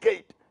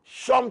communicate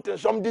something,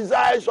 some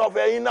desires of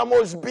her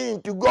innermost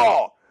being to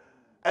God.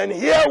 And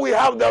here we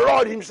have the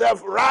Lord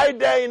himself right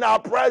there in our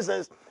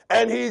presence,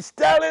 and he's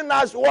telling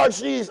us what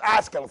she's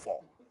asking for.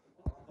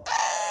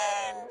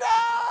 And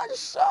that's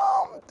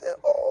something.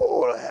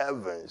 Oh,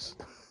 heavens.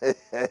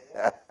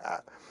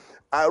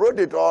 I wrote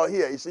it all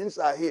here. It's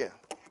inside here.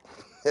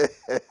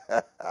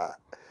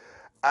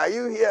 Are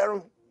you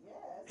hearing?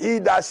 He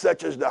that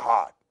searches the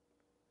heart.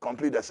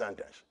 Complete the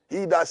sentence.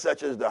 He that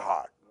searches the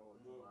heart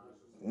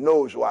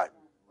knows what?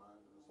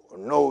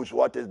 Knows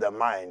what is the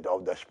mind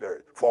of the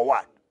Spirit. For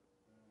what?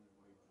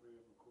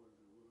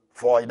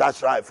 For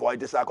that's right. For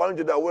it is according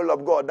to the will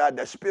of God that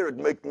the Spirit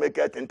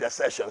maketh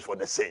intercessions for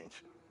the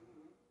saints.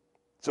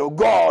 So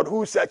God,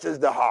 who searches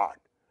the heart,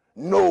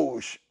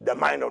 knows the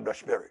mind of the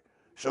Spirit.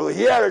 So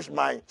here is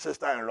my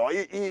sister-in-law.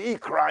 He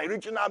cried,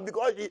 reaching out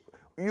because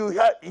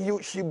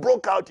she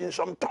broke out in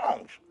some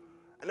tongues.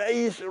 And then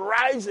he's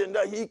rising,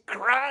 he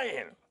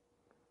crying.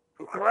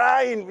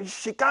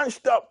 She can't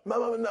stop.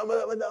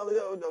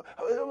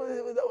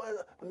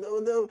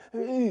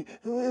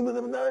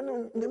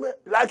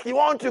 Like he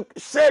wants to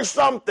say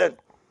something,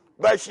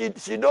 but she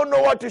don't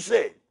know what to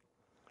say.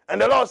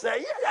 And the Lord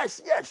said,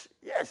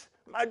 yes,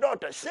 my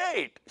daughter,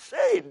 say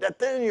it, the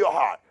thing in your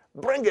heart.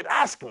 Bring it,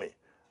 ask me.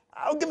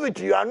 I'll give it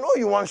to you. I know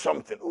you want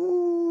something.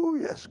 Ooh,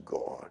 yes,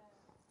 God.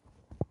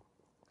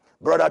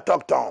 Brother,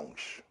 talk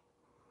tongues.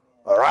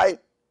 All right?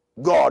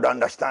 God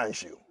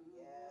understands you.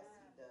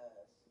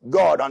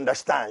 God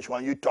understands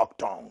when you talk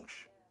tongues.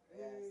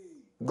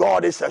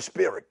 God is a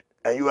spirit,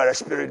 and you are a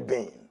spirit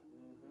being.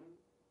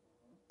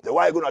 So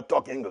why are you going to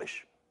talk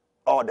English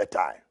all the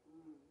time?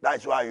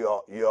 That's why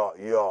your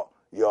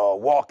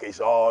walk is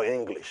all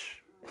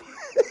English.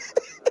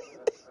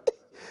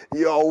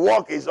 Your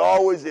walk is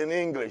always in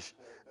English.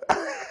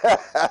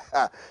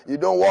 You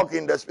don't walk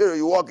in the spirit,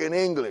 you walk in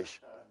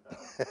English.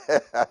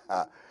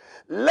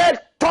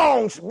 Let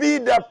tongues be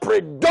the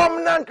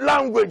predominant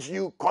language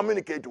you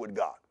communicate with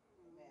God.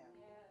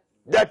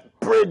 The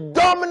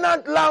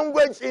predominant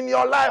language in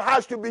your life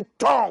has to be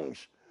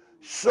tongues.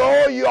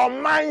 So your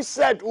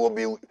mindset will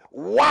be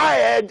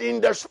wired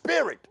in the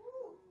spirit.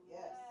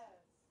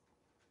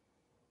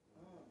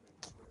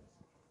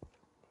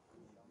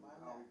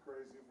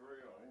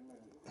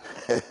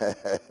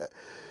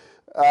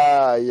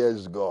 Ah,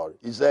 yes, God.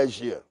 He says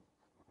here,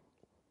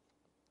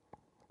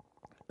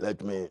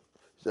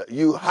 so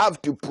you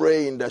have to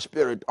pray in the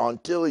spirit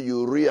until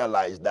you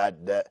realize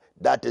that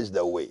that is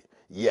the way.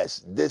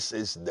 Yes, this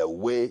is the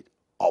way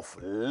of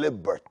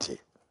liberty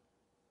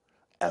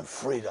and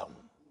freedom.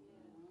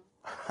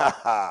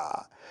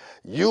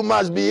 You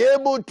must be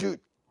able to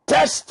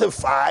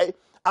testify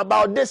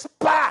about this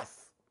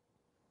path.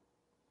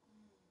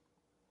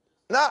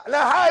 Now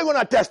how are you going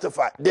to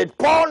testify? Did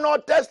Paul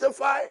not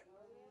testify?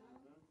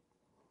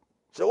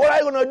 So what are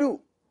you going to do?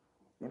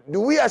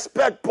 Do we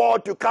expect Paul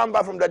to come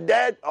back from the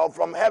dead or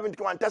from heaven to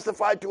come and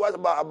testify to us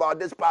about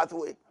this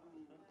pathway?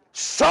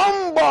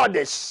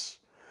 Somebody's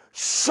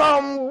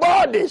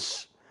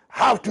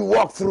have to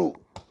walk through.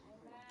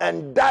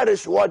 And that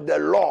is what the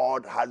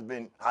Lord has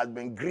been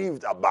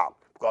grieved about.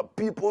 Because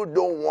people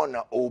don't want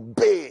to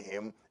obey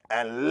him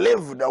and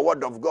live the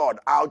word of God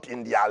out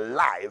in their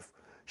life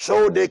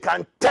so they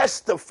can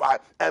testify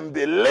and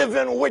be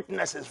living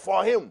witnesses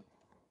for him.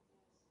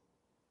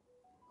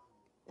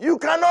 You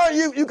cannot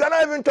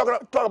even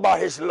talk about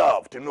his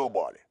love to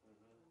nobody,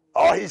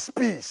 or his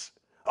peace,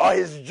 or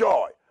his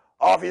joy,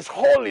 or his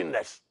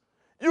holiness.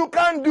 You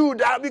can't do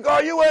that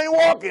because you ain't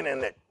walking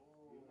in it.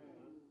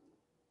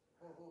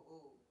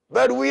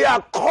 But we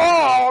are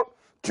called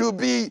to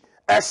be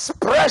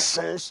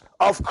expressions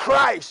of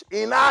Christ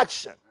in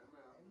action.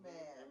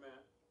 Amen.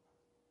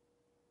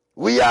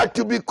 We are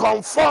to be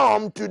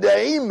conformed to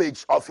the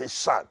image of his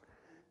Son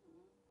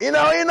in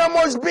our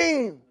innermost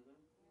being,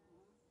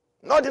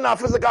 not in our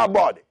physical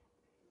body.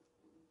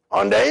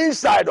 On the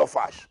inside of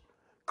us,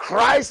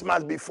 Christ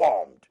must be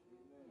formed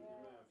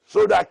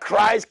so that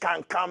Christ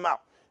can come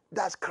out.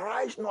 Does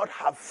Christ not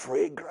have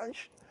fragrance?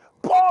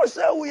 Paul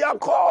said we are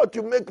called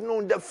to make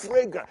known the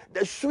fragrance,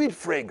 the sweet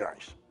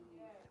fragrance.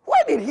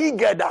 Where did he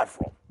get that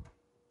from?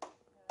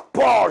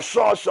 Paul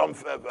saw some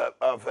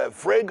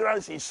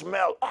fragrance. He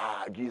smelled.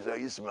 Ah, Jesus,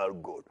 he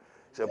smelled good.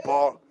 He said,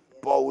 Paul,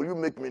 will you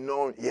make me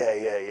known?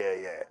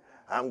 Yeah.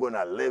 I'm going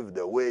to live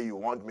the way you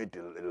want me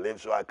to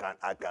live so I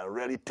can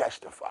really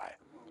testify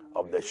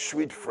of the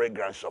sweet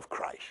fragrance of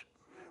Christ.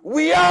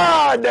 We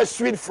are the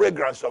sweet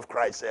fragrance of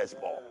Christ, says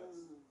Paul.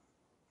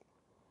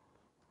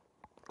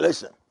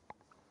 Listen.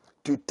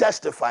 To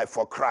testify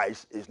for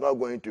Christ is not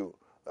going to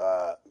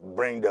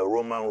bring the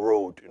Roman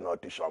road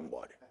to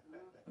somebody.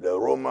 The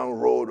Roman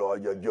road or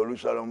the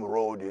Jerusalem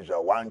road is a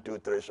 1, 2,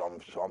 3,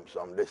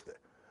 some list.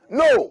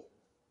 No,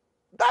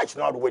 that's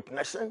not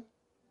witnessing.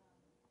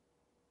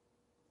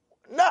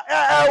 No,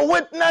 a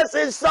witness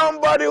is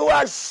somebody who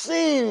has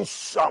seen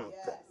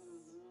something,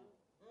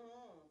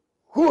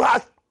 who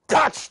has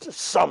touched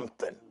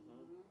something,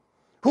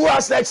 who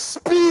has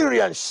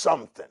experienced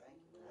something.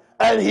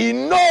 And he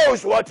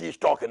knows what he's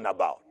talking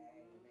about.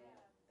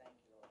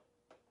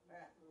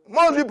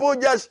 Most people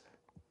just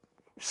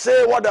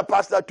say what the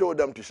pastor told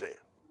them to say.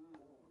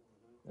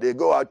 They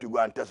go out to go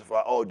and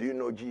testify. Oh, do you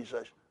know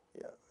Jesus?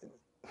 Yeah.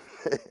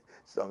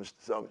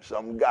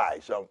 some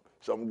guy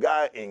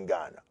in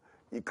Ghana.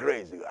 He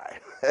crazy guy.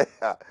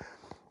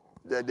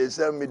 They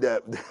sent me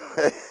the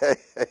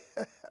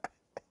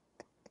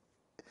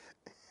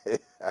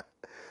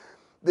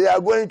they are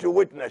going to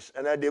witness,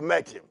 and then they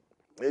met him.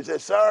 They said,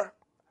 sir,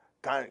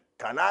 Can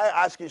I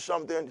ask you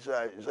something?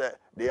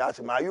 They asked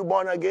him, are you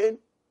born again?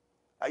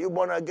 Are you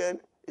born again?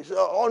 He said,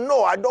 oh,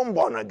 no, I don't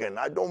born again.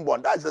 I don't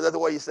born. That's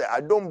what he said.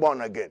 I don't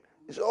born again.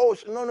 He said, oh,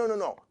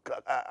 no.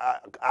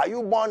 Are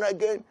you born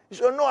again? He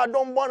said, no, I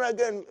don't born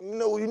again.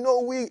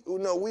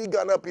 We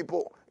Ghana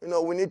people,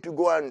 we need to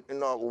go and,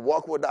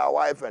 work with our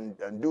wife and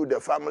do the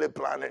family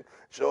planning.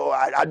 So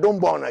I don't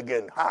born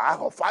again. I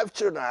have 5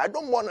 children. I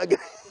don't born again.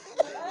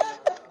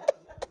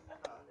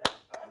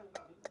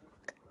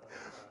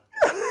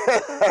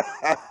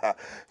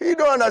 He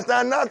don't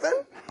understand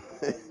nothing.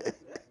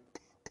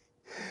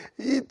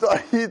 He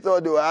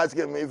thought they were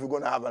asking me if we're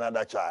going to have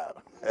another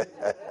child.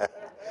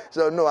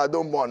 So no, I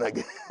don't born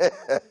again.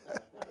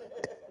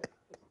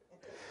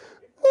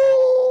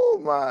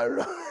 Oh my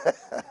Lord.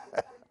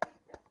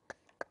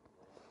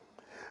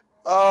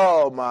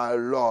 Oh my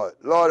Lord.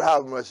 Lord,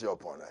 have mercy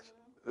upon us.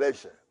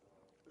 Listen,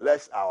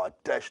 let our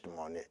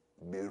testimony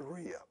be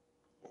real.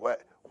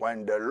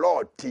 When the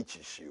Lord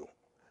teaches you,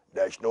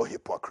 there's no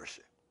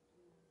hypocrisy.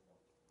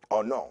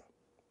 Oh no.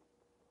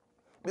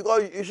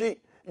 Because you see,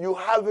 you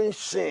haven't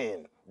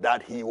seen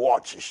that he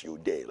watches you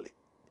daily.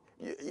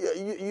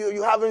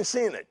 You haven't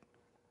seen it.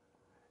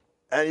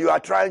 And you are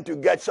trying to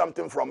get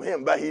something from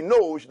him, but he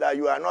knows that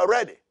you are not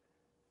ready.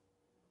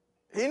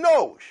 He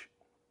knows.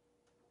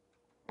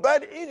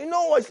 But you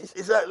know what? He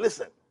said,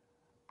 listen,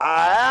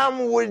 I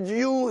am with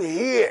you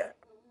here.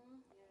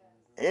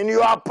 In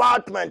your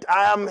apartment,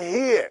 I am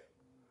here.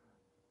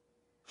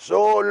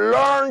 So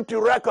learn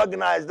to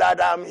recognize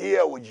that I'm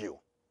here with you.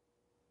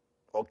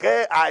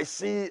 Okay? I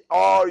see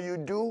all you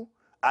do.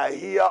 I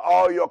hear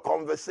all your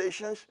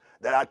conversations.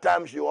 There are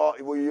times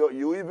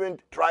you even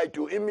try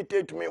to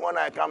imitate me when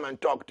I come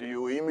and talk to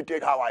you. You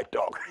imitate how I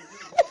talk.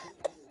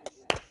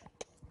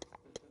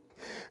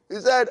 He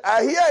said,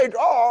 I hear it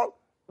all,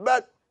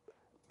 but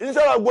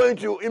instead of going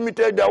to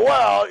imitate the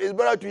world, it's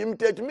better to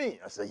imitate me.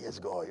 I said, yes,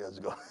 God, yes,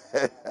 God.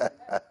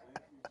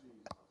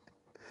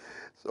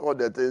 Some of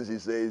the things he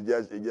says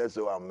is just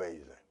so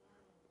amazing.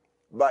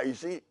 But you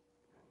see,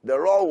 the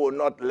Lord will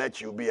not let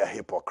you be a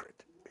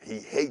hypocrite. He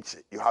hates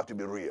it. You have to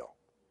be real.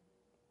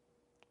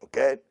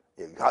 Okay?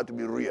 You have to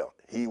be real.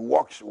 He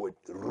works with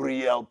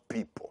real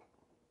people,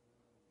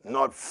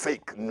 not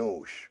fake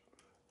news,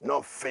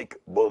 not fake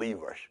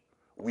believers.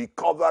 We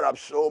cover up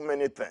so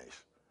many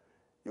things.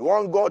 You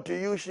want God to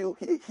use you,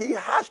 he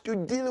has to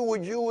deal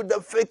with you with the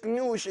fake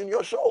news in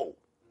your soul,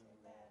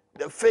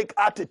 the fake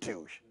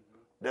attitudes,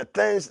 the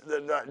things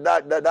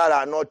that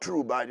are not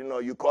true, but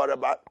you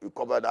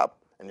covered up,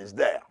 and it's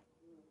there.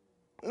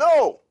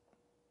 No,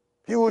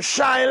 he will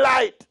shine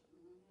light.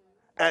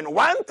 And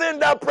one thing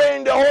that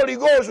praying the Holy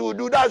Ghost will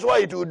do, that's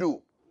what it will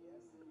do.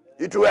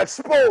 It will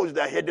expose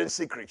the hidden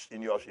secrets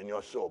in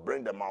your soul,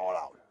 bring them all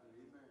out.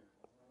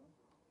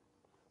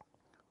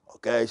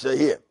 Okay, so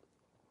here.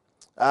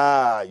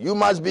 You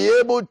must be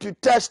able to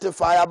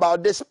testify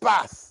about this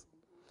path.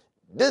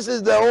 This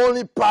is the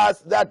only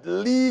path that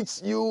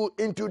leads you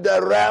into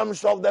the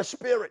realms of the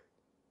Spirit.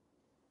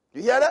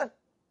 You hear that?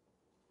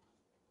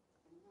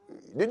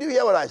 Did you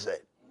hear what I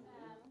said?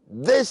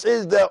 This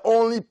is the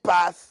only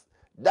path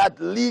that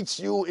leads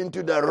you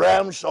into the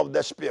realms of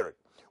the Spirit.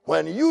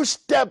 When you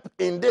step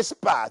in this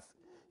path,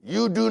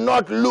 you do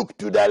not look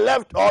to the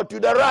left or to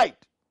the right.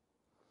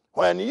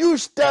 When you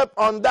step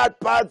on that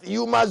path,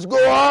 you must go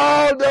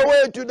all the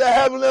way to the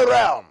heavenly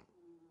realm.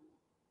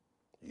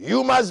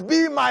 You must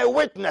be my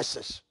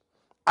witnesses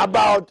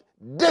about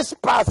this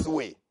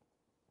pathway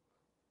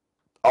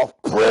of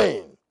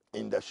praying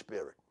in the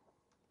Spirit.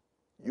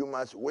 You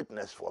must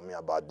witness for me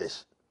about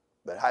this.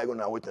 But how are you going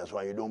to witness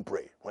when you don't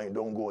pray, when you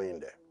don't go in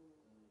there?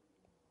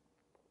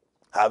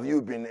 Have you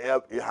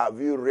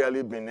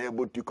really been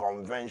able to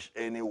convince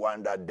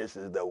anyone that this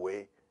is the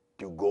way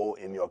to go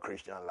in your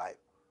Christian life?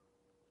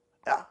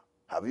 Yeah.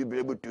 Have you been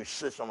able to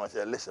sit someone and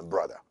say, listen,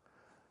 brother,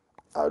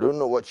 I don't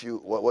know what you're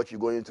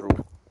going through,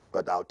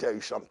 but I'll tell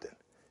you something.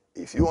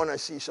 If you want to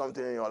see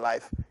something in your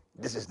life,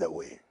 this is the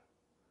way.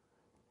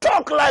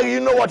 Talk like you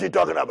know what you're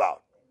talking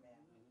about.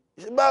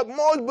 But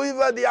most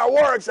believers, their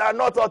words are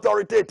not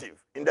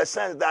authoritative in the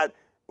sense that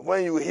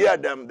when you hear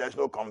them, there's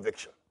no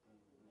conviction.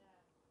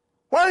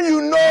 When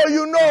you know,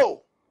 you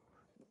know.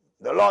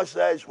 The Lord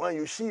says when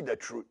you see the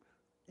truth,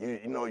 you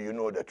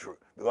know the truth.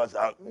 Because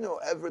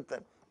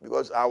everything.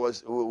 Because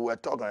we were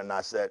talking and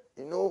I said,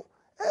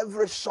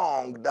 every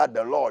song that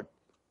the Lord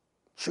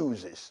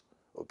chooses,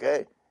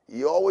 okay,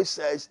 he always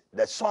says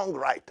the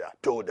songwriter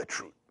told the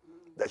truth.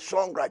 The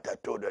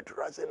songwriter told the truth.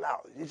 I said,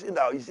 now,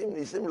 it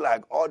seems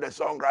like all the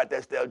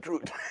songwriters tell the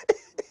truth.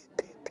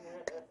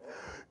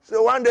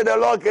 So one day the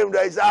Lord came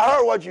there, he said, I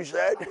heard what you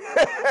said.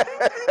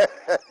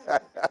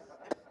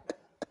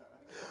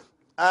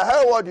 I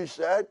heard what you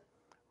said.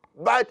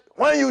 But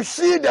when you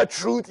see the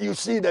truth, you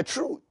see the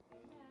truth.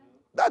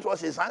 That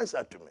was his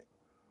answer to me.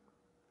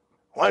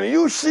 When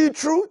you see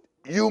truth,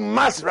 you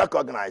must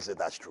recognize it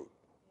as truth.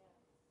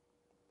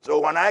 So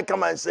when I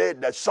come and say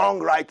the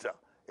songwriter,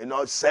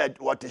 said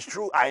what is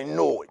true, I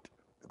know it.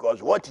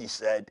 Because what he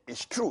said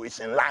is true. It's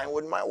in line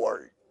with my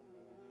word.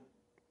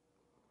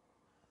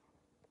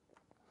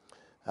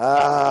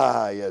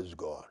 Yes,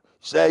 God.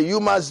 Say, you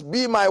must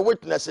be my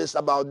witnesses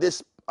about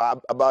this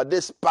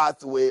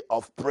pathway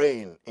of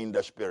praying in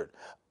the Spirit.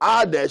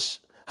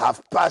 Others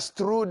have passed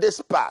through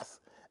this path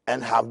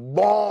and have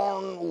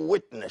borne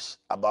witness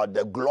about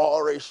the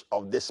glories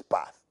of this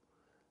path.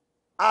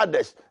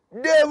 Others.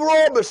 Dave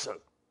Robertson.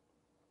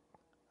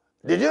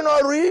 Did you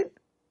not read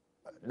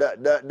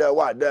the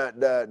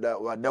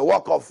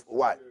work of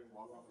what?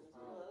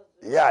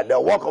 Yeah,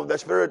 the work of the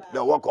Spirit,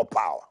 the work of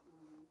power.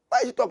 Why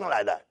is he talking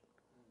like that?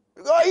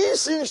 Because he's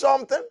seen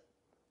something,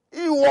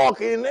 he walk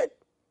in it,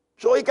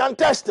 so he can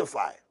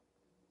testify.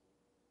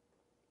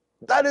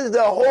 That is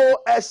the whole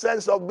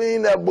essence of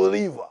being a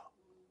believer.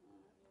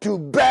 To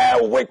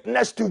bear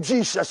witness to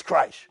Jesus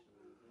Christ.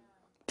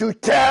 To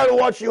tell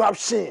what you have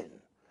seen.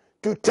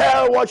 To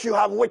tell what you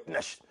have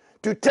witnessed.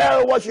 To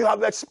tell what you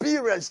have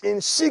experienced in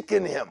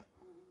seeking him.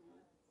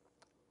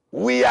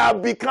 We are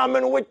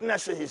becoming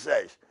witnesses, he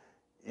says.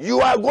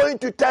 You are going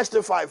to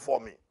testify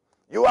for me.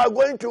 You are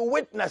going to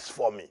witness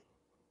for me.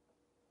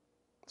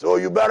 So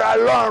you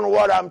better learn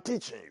what I'm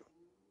teaching you.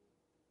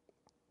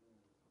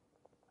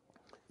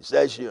 He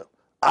says here,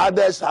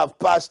 others have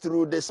passed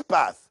through this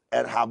path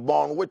and have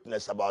borne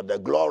witness about the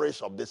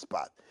glories of this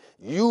path.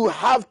 You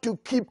have to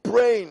keep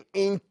praying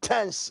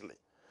intensely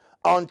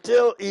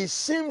until it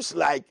seems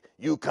like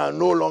you can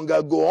no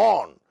longer go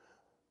on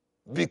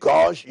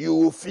because you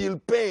will feel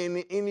pain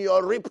in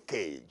your rib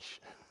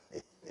cage.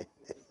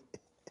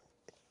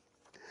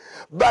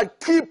 But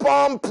keep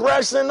on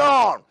pressing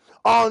on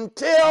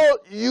until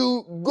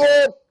you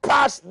go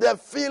past the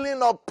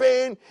feeling of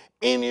pain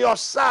in your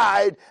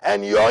side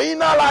and your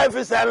inner life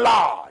is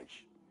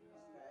enlarged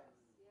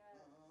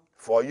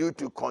for you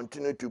to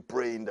continue to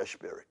pray in the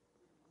spirit.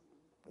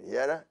 You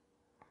hear that?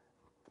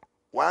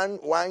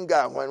 One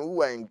guy, when we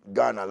were in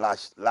Ghana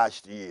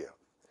last year,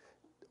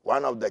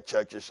 one of the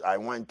churches I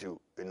went to,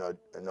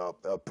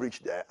 preach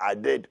there, I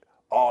did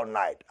all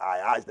night. I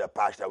asked the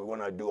pastor, we're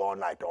going to do all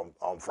night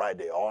on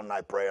Friday, all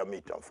night prayer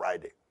meet on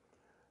Friday.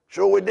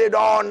 So we did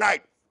all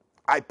night.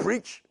 I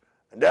preached,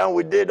 and then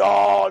we did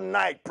all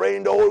night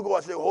praying the Holy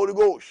Ghost. I said, Holy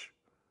Ghost.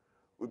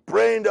 We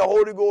praying the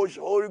Holy Ghost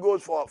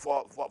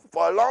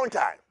for a long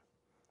time,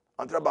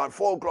 until about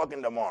 4 o'clock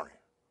in the morning,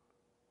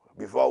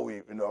 before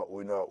we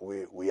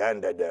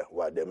ended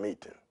the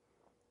meeting.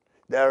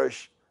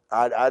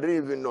 I didn't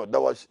even know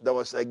there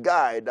was a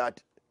guy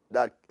that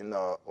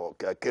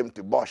came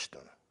to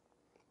Boston,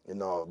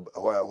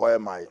 where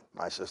my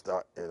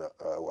sister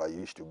where I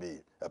used to be,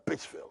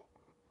 Pittsfield.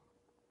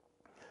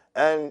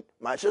 And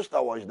my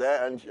sister was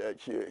there, and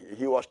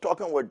he was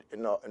talking with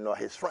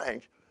his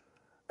friends,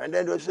 and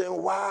then they were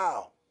saying,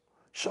 "Wow,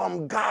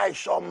 some guy,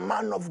 some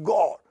man of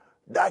God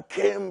that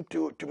came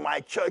to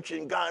my church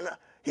in Ghana,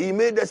 he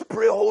made us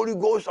pray Holy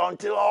Ghost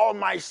until all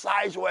my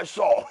sides were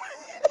sore."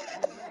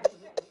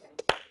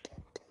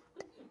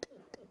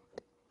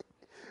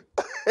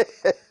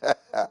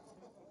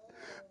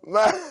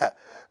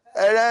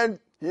 And then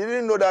he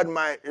didn't know that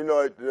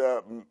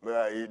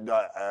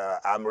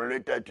I'm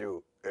related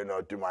to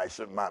to my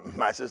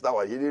sister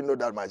was. He didn't know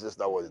that my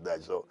sister was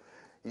there. So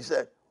he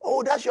said,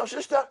 "Oh, that's your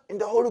sister in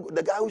the Holy Ghost,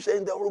 the guy who's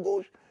saying the Holy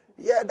Ghost."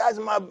 Yeah, that's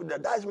my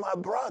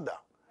brother.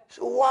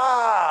 So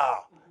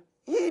wow,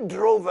 he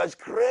drove us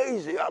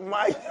crazy.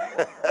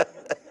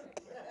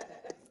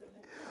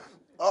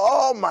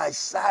 Oh, my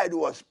side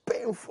was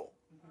painful.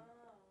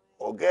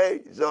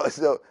 Okay,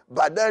 so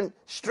but then,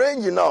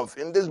 strange enough,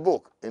 in this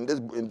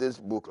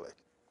booklet,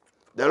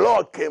 the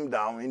Lord came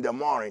down in the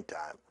morning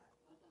time,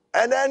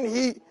 and then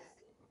he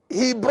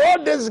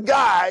brought this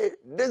guy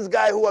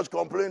who was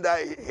complaining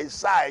that his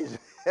size.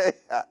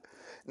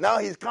 Now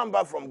he's come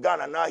back from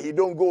Ghana. Now he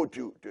don't go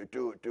to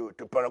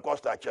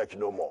Pentecostal church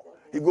no more.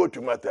 He go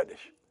to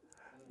Methodist.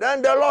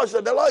 Then the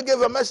Lord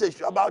gave a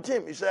message about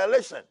him. He said,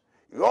 "Listen,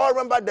 you all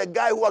remember the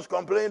guy who was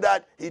complaining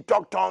that he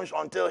talked tongues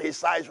until his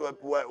sides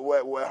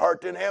were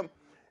hurting him?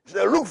 He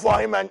said, look for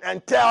him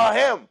and tell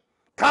him,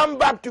 come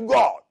back to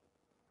God.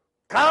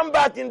 Come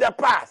back in the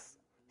path.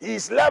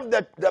 He's left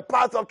the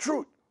path of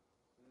truth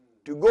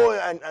to go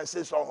and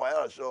sit somewhere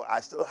else." So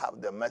I still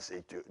have the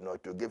message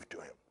to give to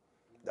him.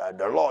 That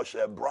the Lord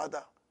said,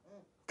 "Brother,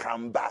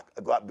 come back."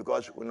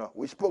 Because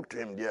we spoke to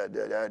him there.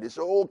 They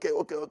said, okay.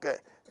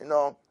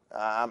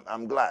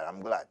 I'm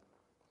glad.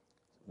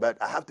 But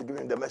I have to give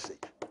him the message.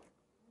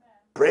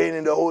 Praying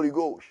in the Holy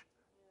Ghost.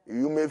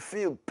 You may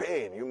feel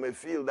pain. You may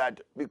feel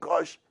that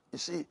because, you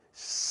see,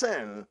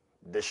 sin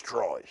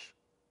destroys.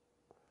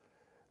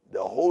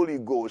 The Holy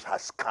Ghost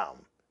has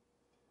come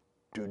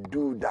to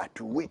do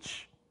that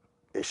which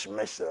is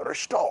missing.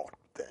 Restore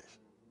things.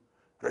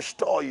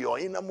 Restore your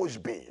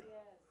innermost being.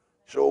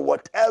 So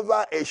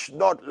whatever is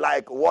not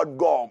like what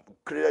God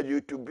created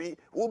you to be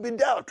will be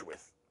dealt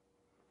with.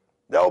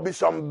 There will be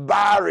some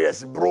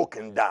barriers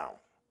broken down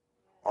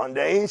on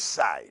the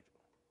inside.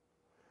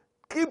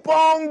 Keep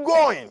on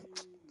going.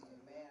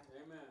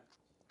 Amen.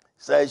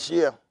 Says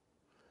here.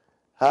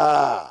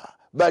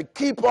 But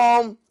keep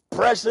on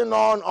pressing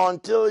on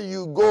until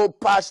you go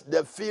past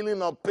the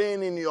feeling of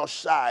pain in your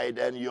side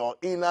and your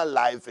inner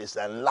life is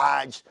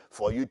enlarged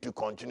for you to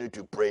continue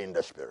to pray in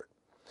the Spirit.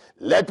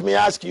 Let me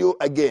ask you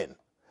again.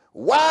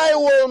 Why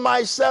will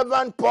my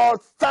servant Paul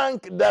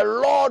thank the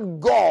Lord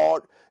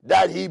God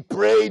that he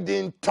prayed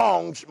in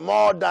tongues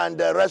more than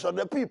the rest of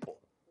the people?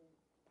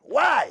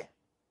 Why?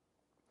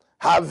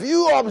 Have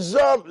you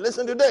observed,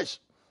 listen to this,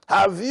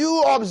 have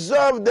you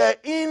observed the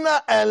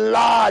inner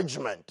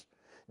enlargement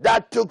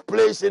that took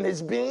place in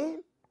his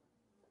being?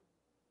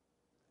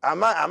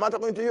 Am I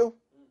talking to you?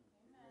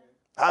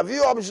 Have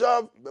you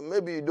observed? But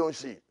maybe you don't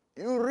see it.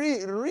 You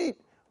read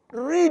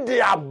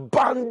the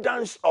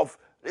abundance of,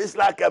 it's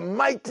like a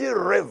mighty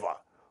river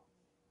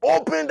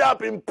opened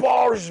up in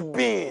Paul's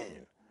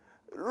being.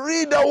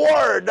 Read the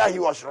word that he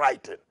was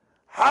writing.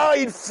 How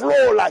it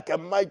flowed like a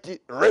mighty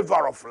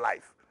river of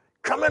life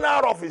coming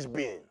out of his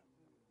being.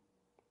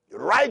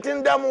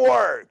 Writing them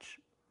words.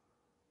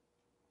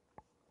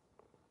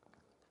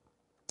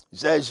 It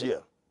says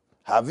here,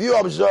 have you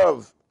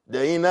observed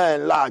the inner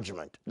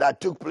enlargement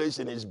that took place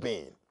in his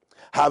being?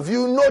 Have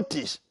you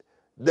noticed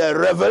the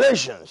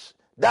revelations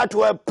that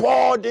were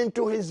poured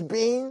into his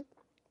being?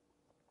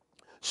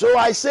 So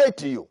I say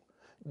to you,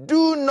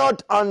 do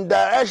not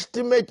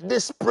underestimate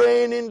this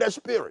praying in the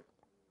Spirit.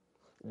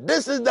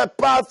 This is the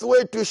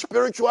pathway to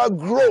spiritual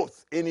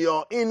growth in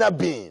your inner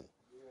being.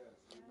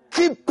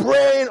 Keep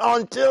praying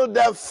until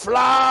the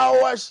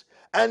flowers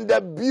and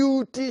the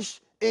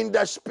beauties in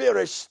the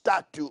Spirit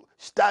start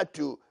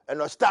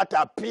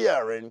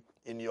appearing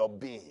in your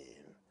being.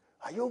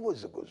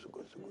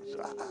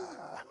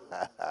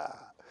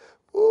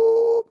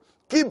 Ooh.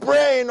 Keep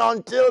praying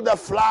until the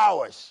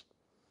flowers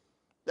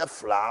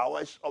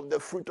of the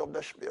fruit of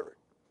the Spirit,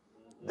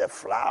 the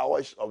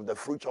flowers of the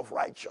fruit of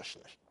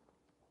righteousness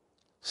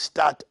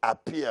start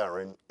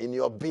appearing in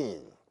your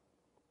being.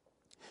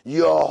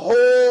 Your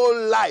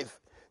whole life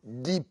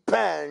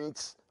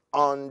depends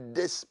on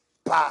this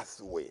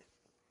pathway.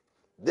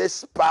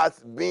 This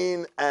path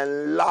being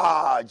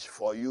enlarged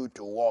for you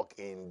to walk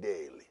in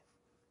daily.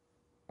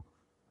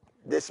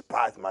 This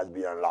path must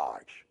be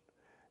enlarged.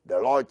 The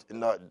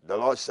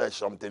Lord said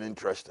something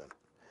interesting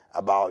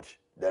about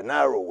the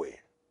narrow way.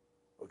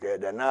 Okay,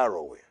 the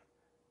narrow way.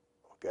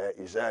 Okay,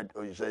 he said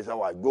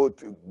what?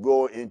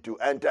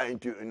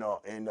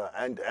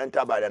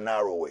 Enter by the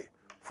narrow way.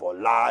 For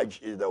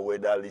large is the way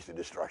that leads to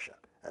destruction,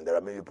 and there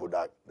are many people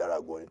that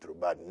are going through.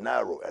 But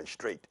narrow and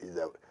straight is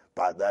the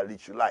path that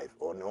leads to life.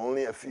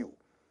 Only a few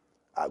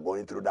are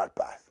going through that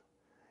path.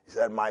 He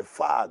said, my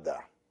Father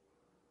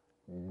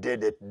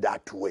did it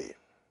that way,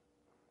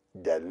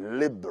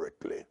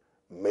 deliberately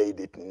made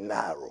it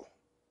narrow.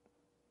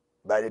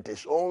 But it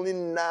is only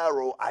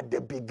narrow at the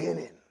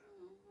beginning.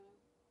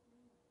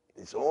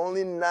 It's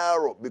only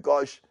narrow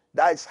because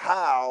that's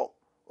how,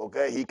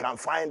 okay, he can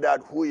find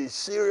out who is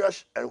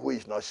serious and who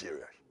is not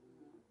serious.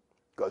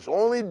 Because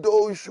only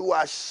those who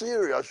are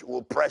serious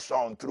will press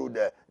on through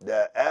the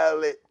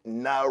early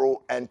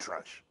narrow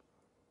entrance.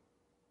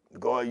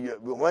 Because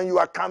when you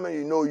are coming,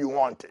 you know you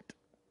want it.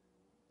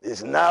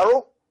 It's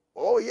narrow.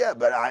 Oh yeah,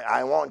 but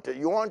I want it.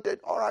 You want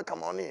it? All right,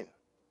 come on in.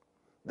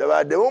 The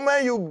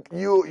moment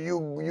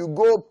you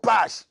go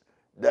past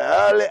the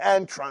early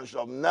entrance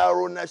of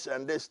narrowness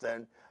and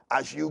distance,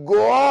 as you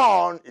go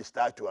on, it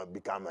starts to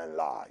become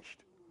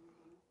enlarged.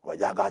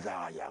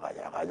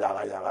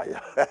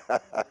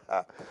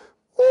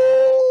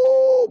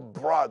 Oh,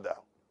 brother,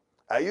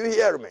 are you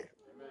hearing me?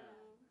 Amen.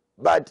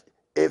 But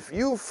if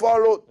you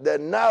follow the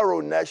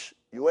narrowness,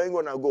 you ain't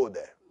going to go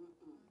there.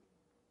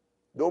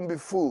 Don't be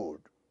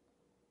fooled,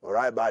 all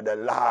right, by the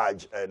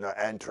large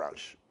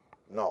entrance.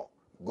 No,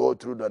 go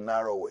through the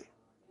narrow way.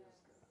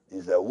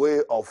 It's a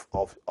way of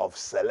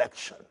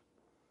selection.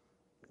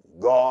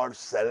 God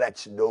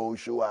selects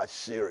those who are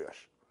serious.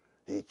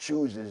 He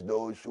chooses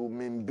those who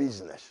mean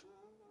business.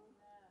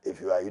 If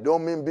you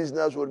don't mean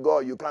business with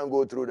God, you can't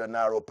go through the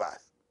narrow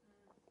path.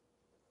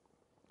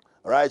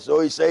 All right, so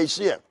he says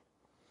here,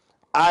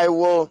 I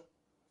will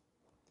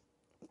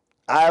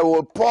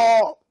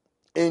pour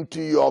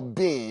into your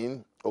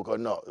being. Okay,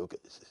 no, okay.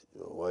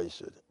 What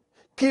is it?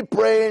 Keep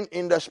praying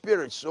in the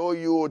Spirit so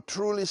you will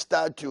truly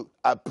start to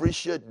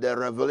appreciate the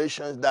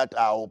revelations that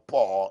I will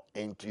pour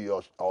into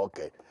your.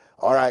 Okay.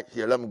 All right,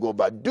 here, let me go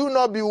back. Do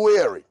not be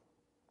weary.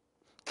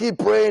 Keep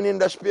praying in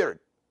the Spirit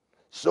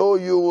so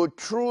you will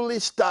truly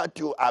start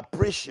to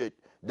appreciate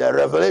the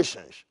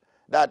revelations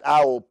that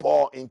I will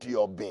pour into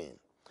your being.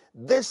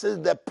 This is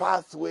the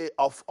pathway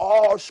of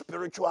all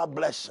spiritual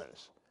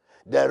blessings,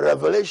 the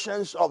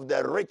revelations of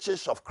the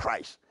riches of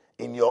Christ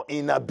in your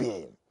inner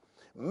being.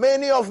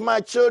 Many of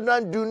my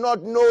children do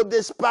not know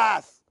this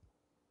path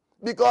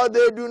because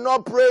they do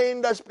not pray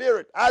in the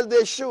Spirit as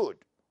they should.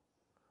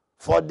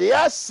 For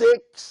their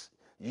sakes,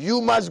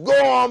 you must go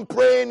on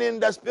praying in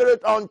the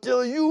Spirit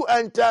until you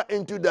enter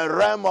into the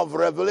realm of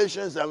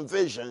revelations and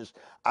visions,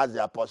 as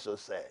the apostle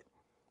said.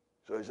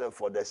 So he said,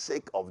 for the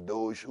sake of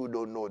those who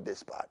don't know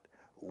this part,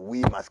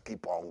 we must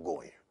keep on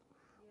going.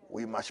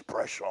 We must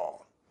press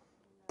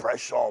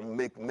on,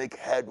 make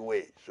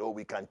headway so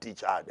we can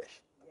teach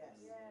others.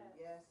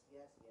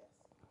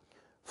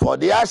 For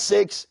their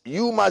sakes,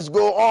 you must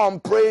go on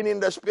praying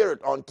in the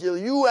Spirit until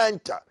you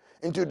enter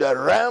into the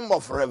realm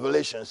of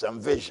revelations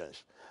and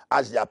visions,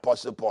 as the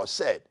Apostle Paul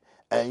said,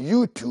 and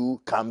you too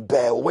can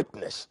bear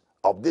witness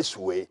of this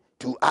way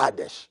to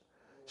others.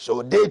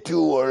 So they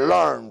too will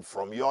learn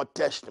from your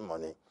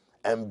testimony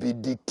and be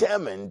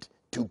determined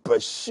to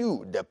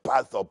pursue the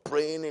path of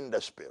praying in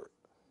the Spirit.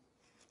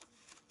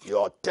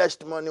 Your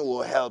testimony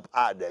will help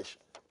others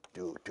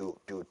to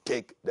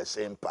take the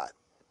same path.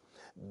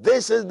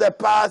 This is the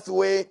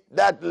pathway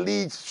that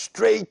leads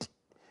straight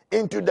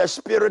into the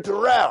spirit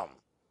realm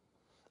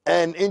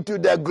and into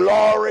the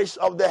glories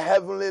of the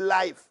heavenly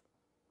life.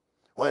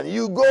 When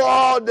you go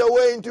all the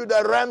way into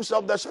the realms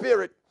of the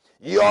Spirit,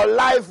 your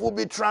life will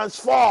be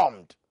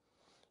transformed.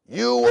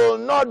 You will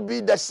not be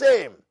the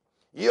same.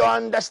 Your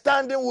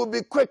understanding will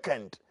be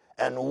quickened,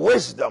 and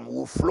wisdom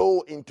will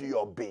flow into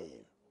your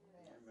being.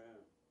 Amen.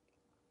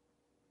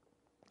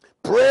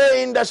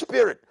 Pray in the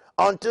Spirit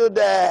until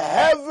the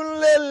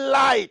heavenly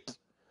light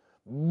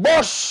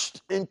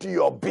bursts into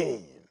your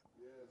being,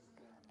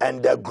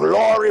 and the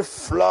glory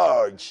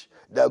floods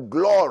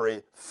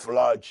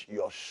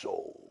your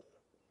soul.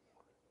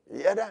 You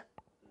hear that?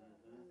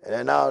 And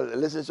then now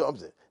listen to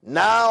something.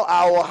 Now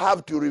I will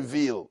have to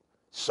reveal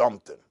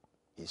something,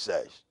 he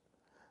says.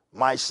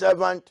 My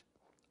servant,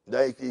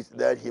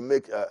 that he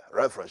makes a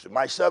reference.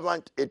 My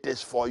servant, it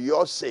is for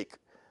your sake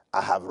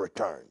I have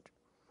returned.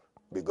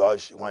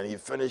 Because when he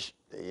finished,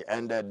 he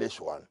ended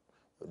this one.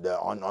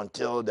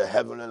 Until the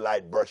heavenly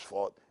light burst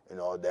forth,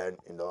 then,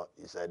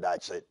 he said,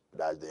 that's it.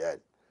 That's the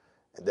end.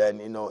 And then,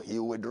 he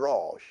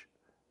withdraws.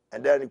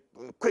 And then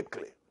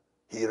quickly,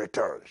 he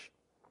returns.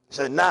 He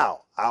said,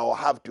 now I will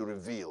have to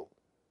reveal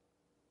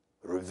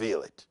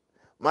it.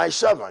 My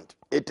servant,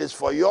 it is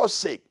for your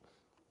sake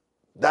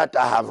that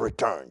I have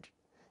returned.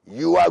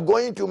 You are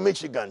going to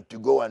Michigan to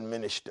go and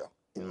minister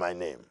in my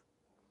name.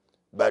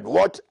 But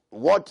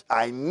what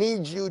I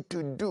need you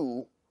to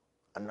do,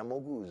 and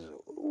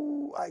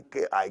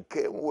I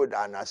came with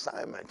an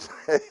assignment.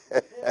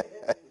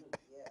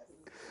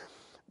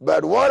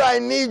 But what I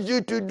need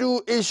you to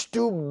do is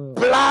to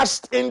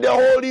blast in the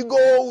Holy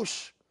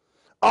Ghost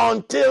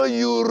until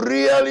you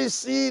really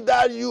see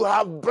that you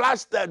have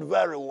blasted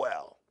very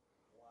well.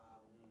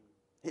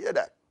 Hear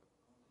that?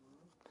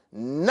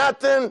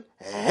 Nothing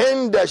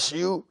hinders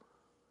you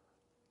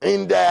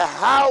in the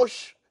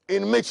house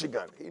in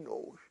Michigan. He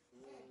knows.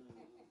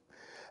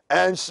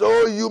 And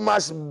so you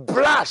must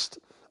blast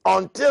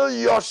until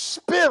your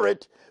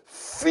spirit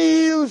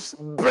feels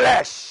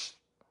blessed.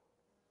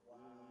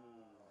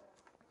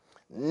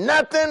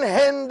 Nothing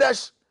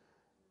hinders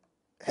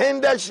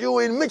you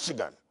in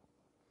Michigan.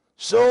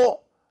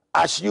 So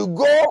as you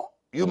go,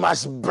 you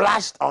must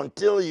blast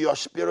until your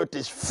spirit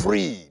is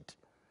freed.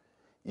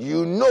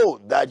 You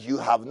know that you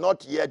have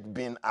not yet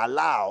been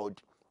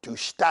allowed to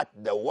start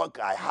the work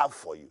I have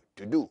for you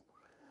to do.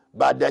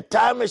 But the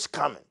time is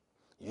coming.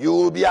 You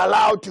will be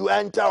allowed to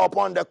enter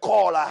upon the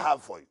call I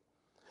have for you.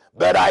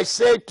 But I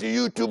say to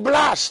you to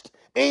blast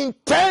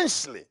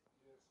intensely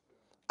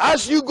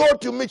as you go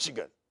to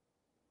Michigan.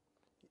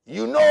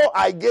 You know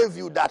I gave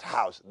you that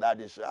house. That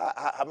is,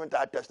 haven't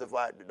I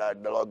testified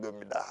that the Lord gave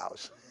me that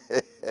house?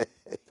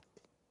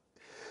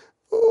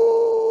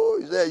 Oh,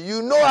 he said,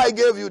 you know I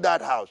gave you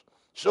that house.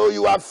 So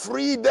you are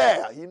free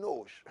there. He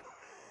knows.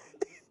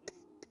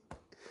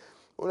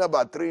 Only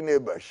about 3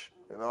 neighbors.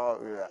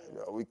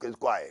 We keep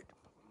quiet.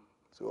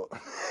 So,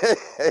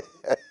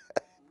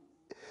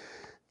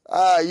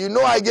 you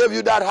know I gave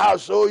you that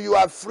house. So you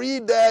are free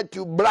there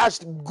to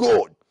blast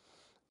good.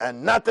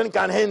 And nothing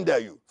can hinder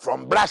you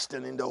from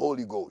blasting in the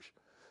Holy Ghost.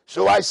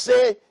 So I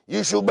say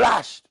you should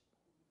blast.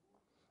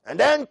 And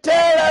then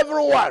tell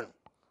everyone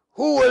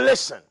who will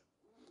listen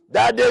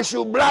that they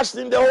should blast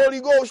in the Holy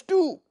Ghost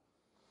too,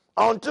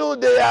 until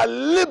they are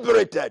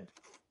liberated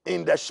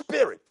in the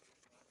Spirit.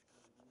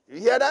 You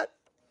hear that?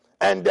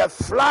 And the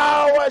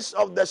flowers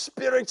of the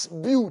Spirit's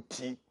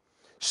beauty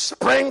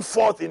spring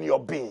forth in your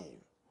being.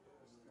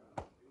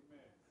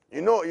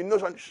 You know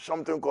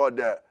something called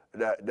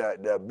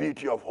the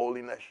beauty of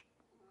holiness?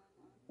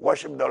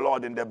 Worship the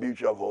Lord in the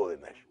beauty of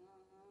holiness.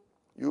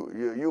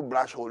 You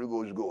blast Holy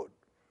Ghost good.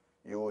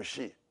 You will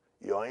see.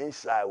 Your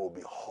inside will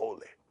be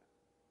holy.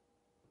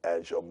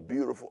 And some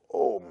beautiful,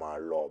 oh my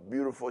Lord,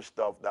 beautiful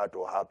stuff that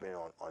will happen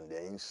on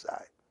the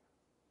inside.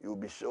 You'll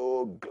be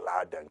so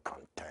glad and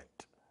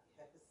content.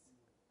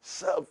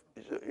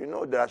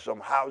 There are some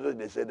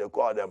houses, they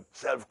call them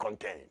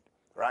self-contained,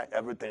 right?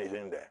 Everything is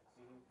in there.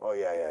 Oh,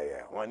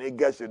 yeah. When it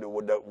gets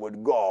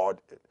with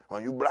God,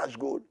 when you blast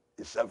good,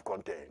 it's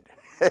self-contained.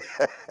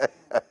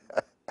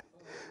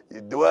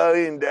 You dwell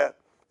in there,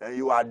 and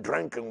you are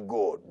drinking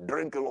good,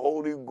 drinking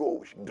Holy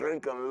Ghost,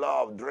 drinking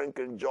love,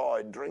 drinking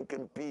joy,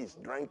 drinking peace,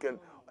 drinking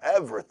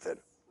everything.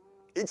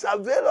 It's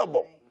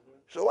available.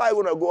 So why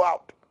would I go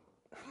out?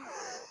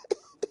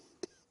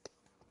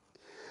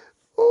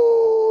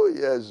 Oh,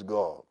 yes,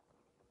 God.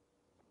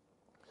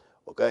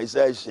 Okay, it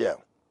says here.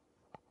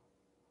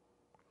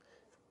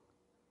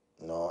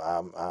 No,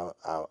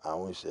 I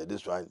won't say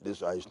this one.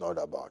 This one is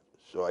not about.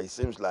 So it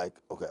seems like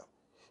here.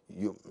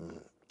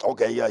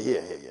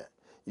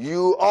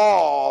 You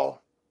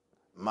all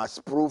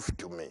must prove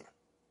to me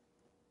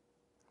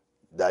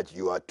that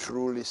you are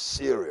truly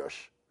serious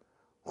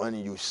when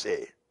you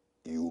say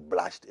you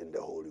blast in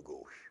the Holy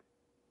Ghost.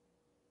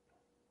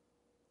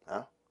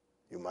 Huh?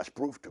 You must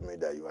prove to me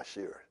that you are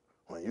serious.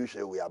 When you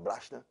say we are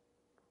blasting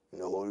in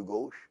the Holy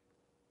Ghost,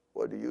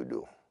 what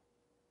do?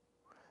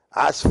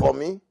 As for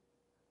me,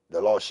 the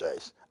Lord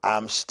says,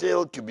 I'm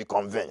still to be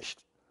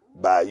convinced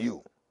by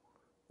you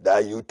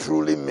that you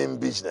truly mean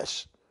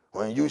business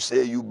when you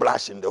say you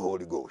blast in the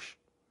Holy Ghost.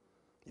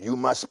 You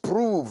must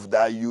prove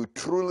that you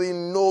truly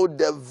know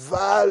the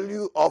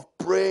value of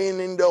praying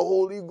in the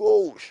Holy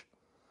Ghost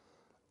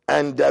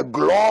and the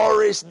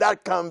glories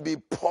that can be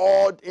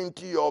poured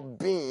into your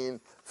being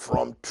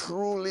from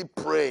truly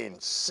praying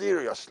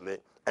seriously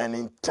and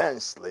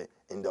intensely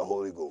in the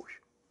Holy Ghost.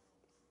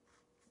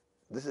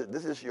 This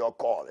is your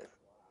calling.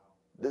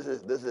 This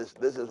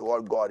is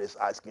what God is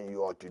asking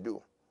you all to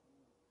do.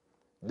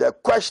 The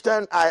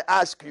question I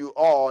ask you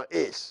all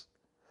is,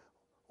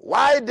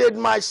 why did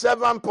my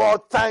servant Paul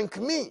thank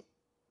me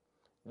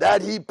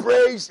that he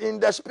prays in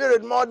the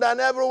Spirit more than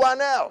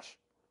everyone else?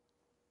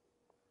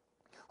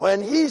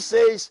 When he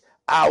says,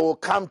 I will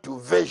come to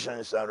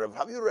visions and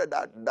have you read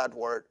that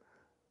word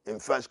in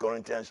 1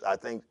 Corinthians, I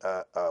think,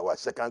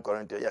 2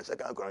 Corinthians, 2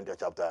 Corinthians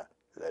chapter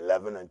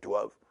 11 and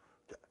 12.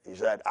 He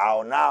said, I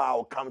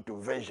will come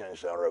to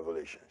visions and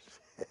revelations.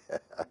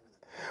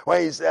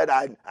 When he said,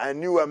 I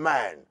knew a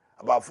man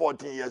about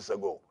 14 years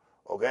ago,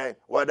 Okay?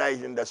 Whether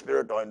he's in the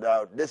spirit or in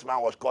the, this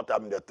man was caught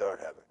up in the third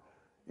heaven.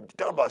 You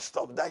talk about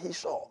stuff that he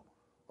saw.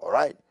 All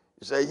right?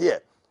 You say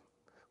here,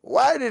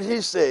 why did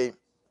he say,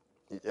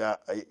 he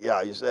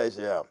says,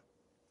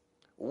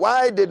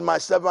 why did my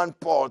servant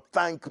Paul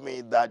thank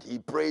me that he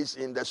prays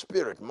in the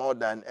spirit more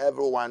than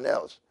everyone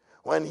else?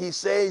 When he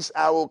says,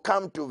 I will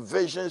come to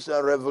visions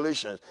and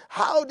revelations,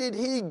 how did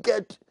he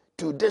get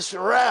to this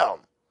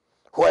realm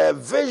where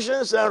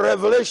visions and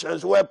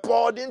revelations were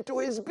poured into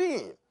his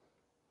being?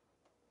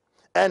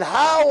 And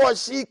how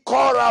was he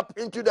caught up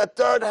into the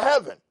third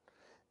heaven,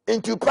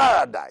 into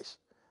paradise?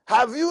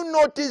 Have you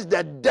noticed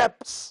the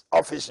depths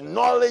of his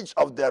knowledge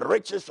of the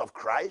riches of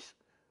Christ?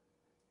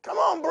 Come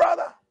on,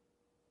 brother.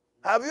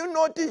 Have you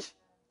noticed?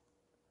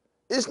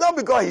 It's not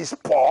because he's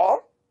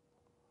poor,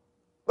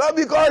 but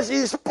because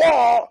he's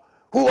poor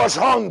who was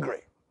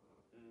hungry.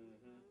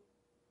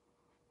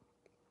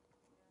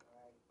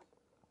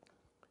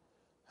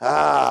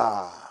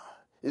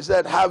 He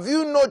said, have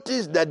you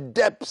noticed the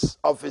depths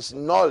of his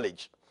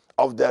knowledge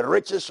of the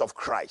riches of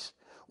Christ,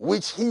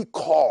 which he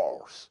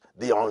calls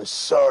the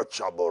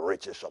unsearchable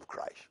riches of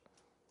Christ?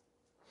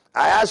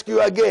 I ask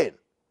you again,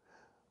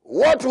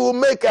 what will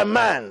make a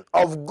man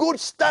of good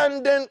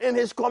standing in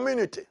his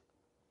community?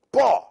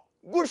 Paul,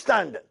 good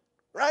standing,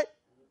 right?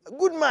 A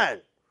good man.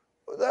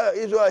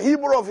 He's a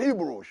Hebrew of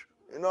Hebrews,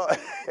 you know.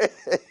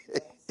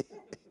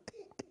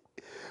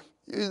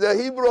 He's the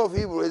Hebrew of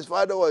Hebrews. His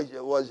father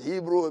was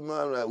Hebrew,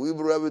 man,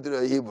 Hebrew,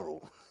 everything Hebrew.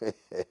 He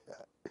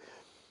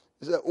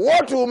said,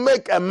 what will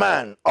make a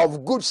man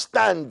of good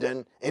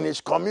standing in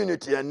his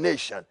community and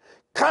nation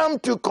come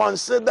to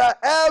consider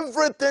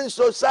everything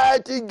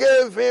society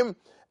gave him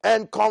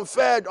and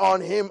conferred on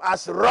him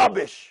as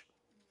rubbish?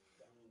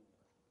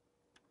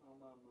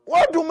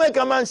 What will make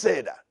a man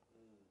say that?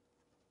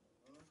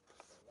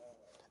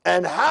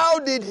 And how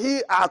did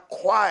he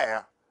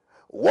acquire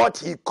what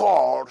he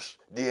calls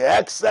the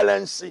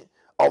excellency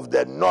of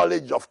the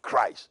knowledge of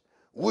Christ,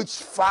 which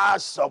far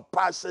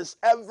surpasses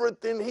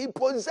everything he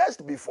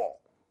possessed before?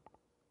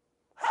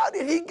 How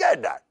did he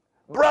get that?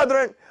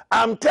 Brethren,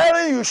 I'm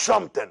telling you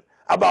something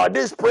about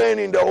this praying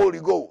in the Holy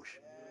Ghost.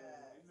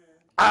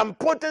 I'm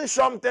putting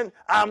something,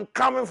 I'm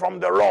coming from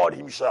the Lord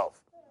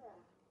himself.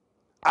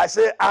 I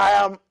say,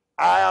 I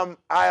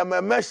am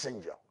a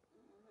messenger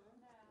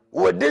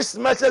with this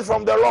message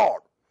from the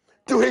Lord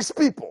to his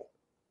people,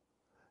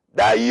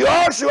 that you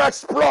all should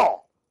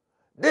explore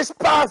this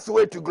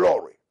pathway to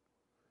glory.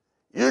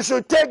 You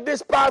should take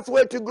this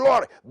pathway to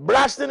glory,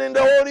 blasting in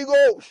the Holy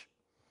Ghost,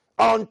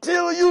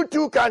 until you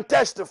too can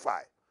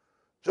testify,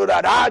 so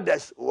that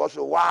others will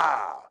say,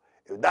 wow,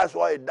 if that's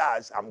what it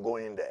does, I'm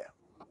going there.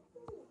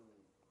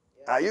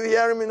 Are you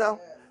hearing me now?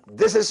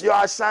 This is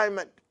your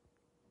assignment.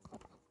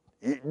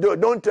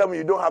 Don't tell me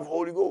you don't have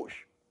Holy Ghost.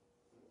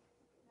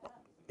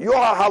 You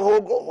all have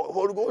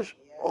Holy Ghost?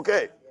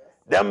 Okay.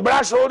 Then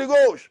blast Holy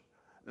Ghost.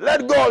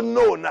 Let God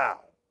know now.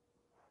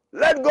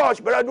 Let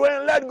God, Brother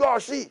Dwayne, let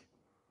God see.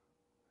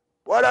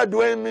 What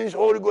Dwayne means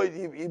Holy Ghost,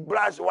 he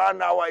blasts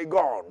 1 hour, he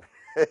gone.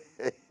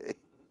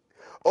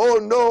 Oh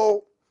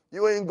no,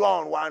 you ain't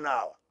gone 1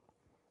 hour.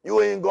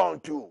 You ain't gone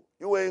 2.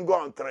 You ain't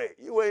gone 3.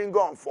 You ain't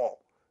gone 4.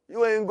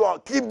 You ain't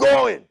gone. Keep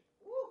going.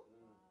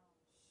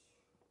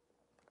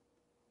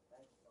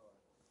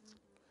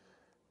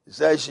 It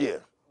says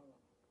here,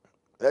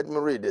 let me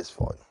read this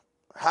for you.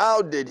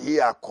 How did he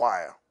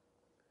acquire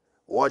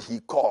what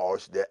he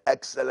calls the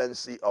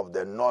excellency of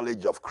the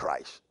knowledge of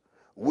Christ,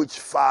 which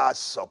far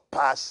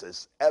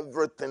surpasses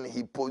everything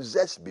he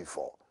possessed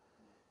before?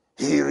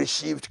 He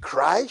received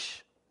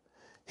Christ.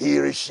 He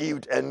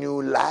received a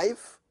new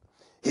life.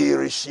 He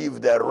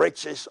received the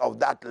riches of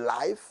that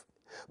life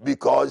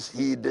because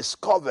he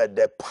discovered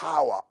the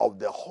power of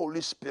the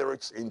Holy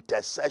Spirit's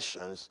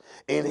intercessions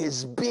in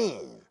his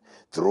being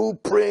through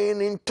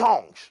praying in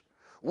tongues,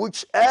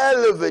 which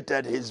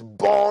elevated his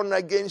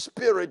born-again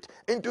spirit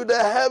into the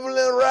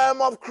heavenly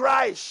realm of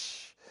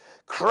Christ.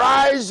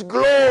 Christ's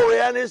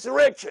glory and his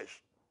riches.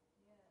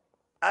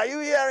 Are you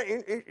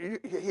hearing?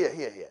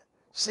 Here.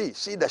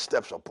 See the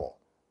steps of Paul.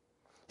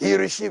 He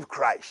received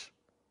Christ.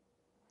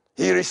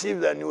 He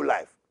received a new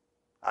life.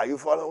 Are you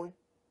following?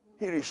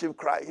 He received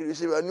Christ. He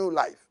received a new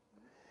life.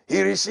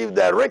 He received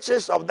the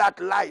riches of that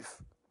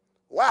life.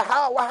 Well,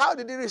 how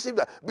did he receive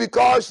that?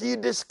 Because he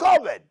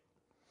discovered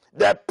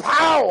the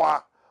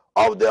power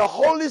of the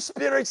Holy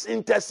Spirit's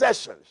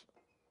intercessions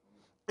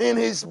in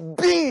his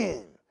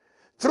being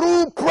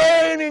through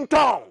praying in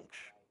tongues.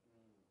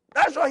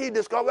 That's what he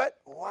discovered.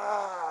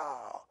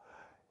 Wow.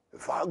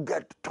 If I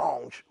get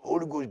tongues,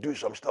 Holy Ghost do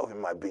some stuff in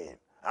my being.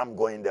 I'm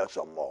going there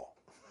some more.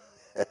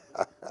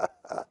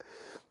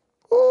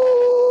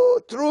 Oh,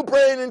 through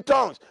praying in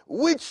tongues,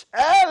 which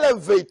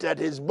elevated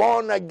his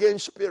born-again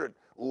spirit.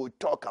 We'll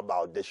talk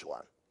about this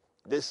one.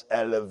 This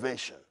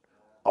elevation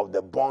of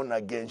the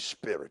born-again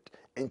spirit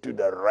into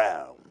the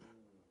realm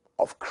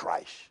of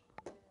Christ.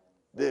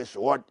 This is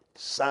what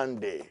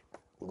Sunday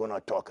we're going to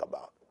talk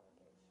about.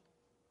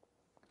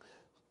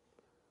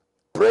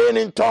 Praying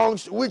in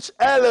tongues, which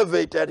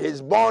elevated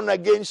his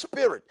born-again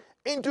spirit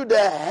into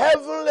the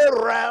heavenly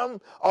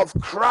realm of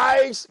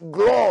Christ's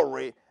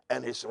glory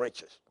and his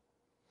riches.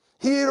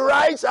 He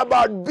writes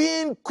about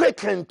being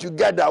quickened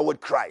together with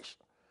Christ,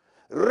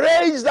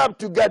 raised up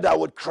together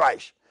with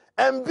Christ,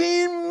 and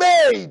being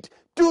made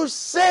to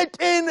sit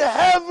in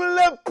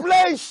heavenly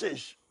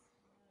places.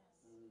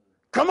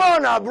 Come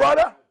on now,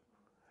 brother.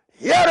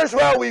 Here is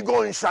where we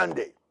go on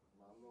Sunday.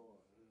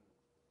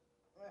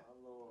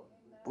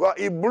 Well,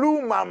 it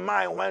blew my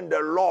mind when the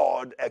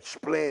Lord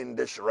explained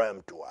this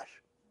realm to us.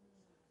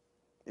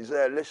 He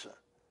said, listen,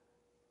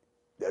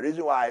 the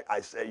reason why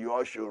I said you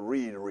all should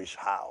read Rich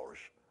House,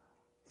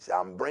 he said,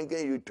 I'm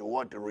bringing you to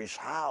what Rich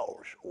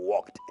House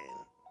walked in,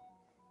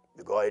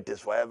 because it is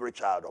for every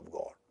child of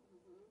God.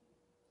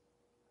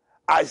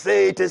 I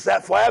say it is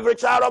for every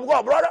child of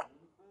God, brother.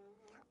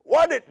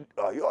 What did,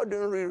 you all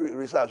didn't read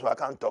Rich House, so I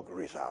can't talk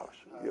Rich House.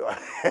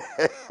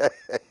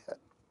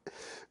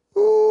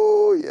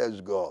 Oh, yes,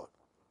 God.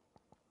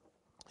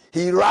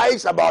 He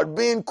writes about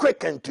being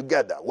quickened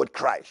together with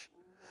Christ,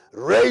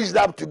 raised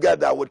up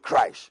together with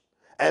Christ,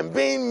 and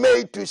being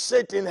made to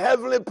sit in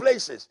heavenly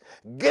places,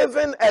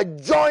 given a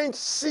joint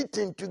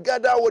sitting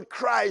together with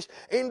Christ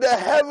in the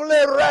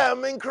heavenly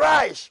realm in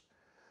Christ,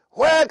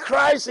 where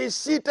Christ is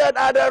seated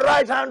at the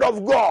right hand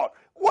of God.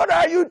 What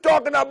are you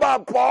talking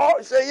about, Paul?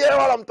 Say, yeah,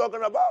 what I'm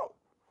talking about.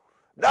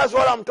 That's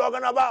what I'm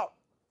talking about.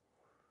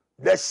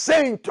 The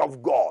saint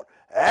of God,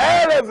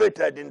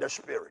 elevated in the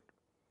spirit,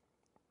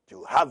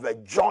 to have a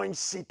joint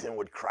sitting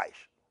with Christ.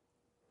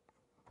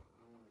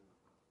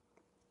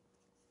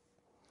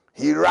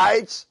 He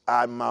writes,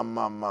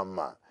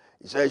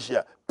 he says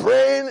here,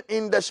 praying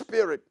in the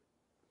spirit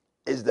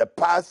is the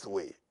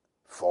pathway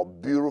for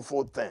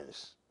beautiful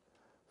things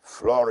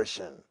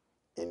flourishing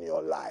in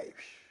your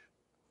lives.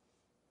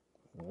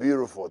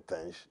 Beautiful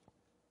things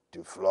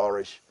to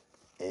flourish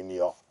in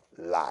your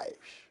lives.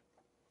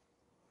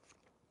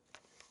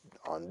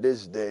 On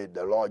this day,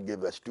 the Lord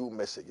gave us two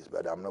messages,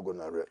 but I'm not going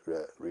to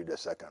read the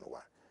second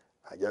one.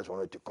 I just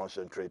wanted to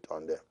concentrate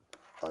on the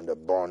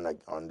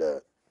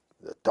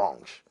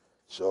tongues.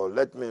 So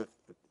let's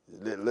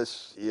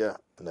hear,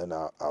 and then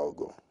I'll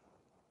go.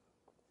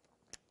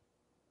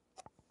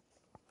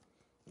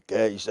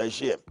 Okay, he says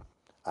here,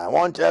 I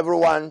want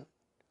everyone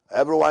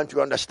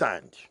to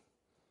understand,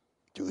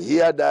 to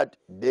hear that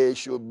they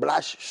should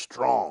blush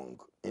strong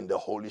in the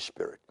Holy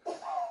Spirit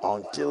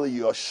until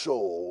your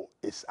soul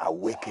is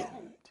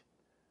awakened.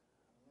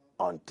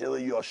 Until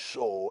your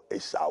soul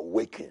is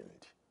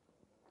awakened.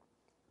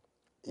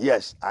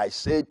 Yes, I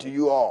say to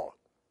you all,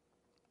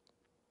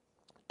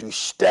 to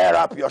stir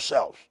up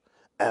yourselves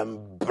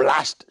and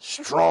blast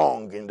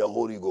strong in the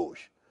Holy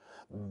Ghost.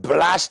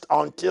 Blast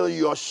until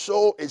your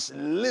soul is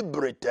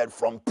liberated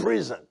from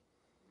prison.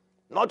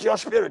 Not your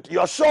spirit,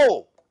 your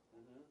soul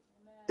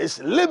is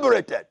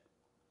liberated.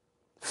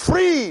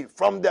 Free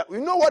from the, you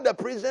know what the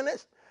prison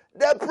is?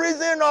 The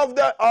prison of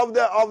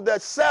the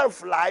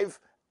self-life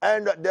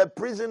and the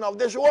prison of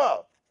this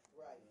world.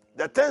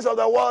 The things of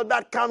the world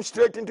that come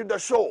straight into the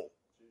soul.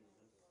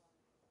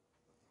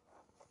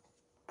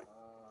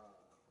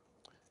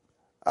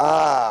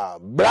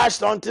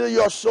 Blast until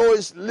your soul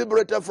is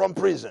liberated from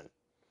prison.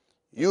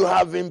 You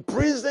have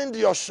imprisoned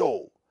your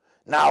soul.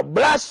 Now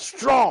blast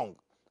strong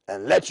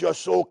and let your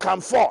soul come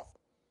forth.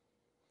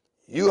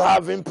 You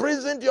have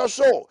imprisoned your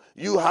soul.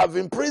 You have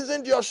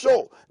imprisoned your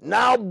soul.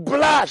 Now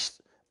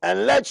blast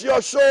and let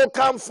your soul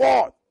come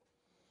forth.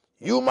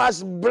 You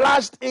must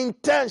blast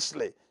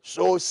intensely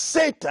so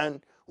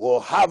Satan will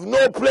have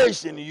no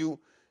place in you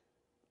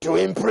to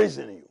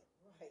imprison you.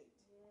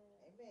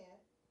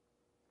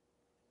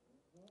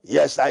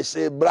 Yes, I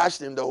say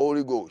blast in the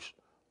Holy Ghost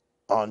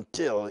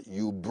until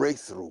you break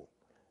through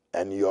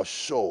and your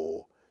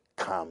soul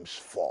comes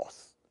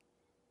forth.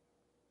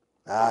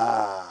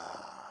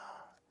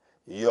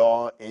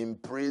 Your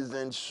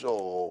imprisoned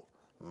soul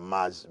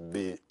must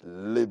be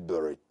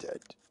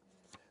liberated.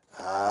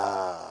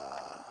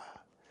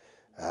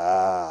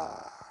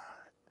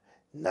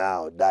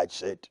 Now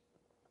that's it.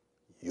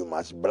 You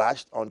must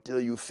blast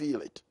until you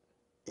feel it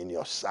in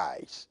your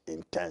sides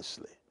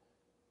intensely.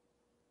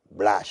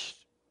 Blast,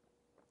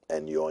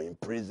 and your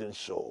imprisoned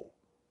soul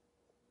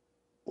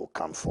will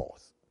come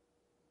forth.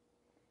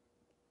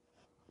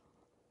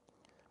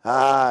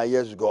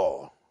 Yes,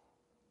 God.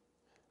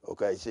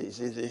 Okay, see,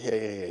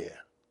 here.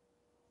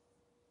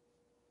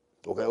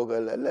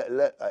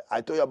 Okay.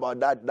 I told you about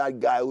that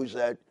guy who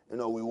said,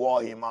 we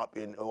wore him up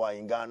in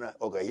Ghana.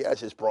 Okay,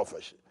 here's his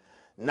prophecy.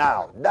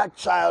 Now, that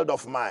child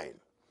of mine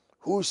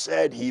who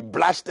said he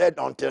blasted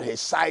until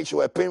his sides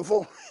were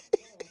painful,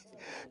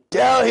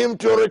 tell him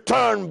to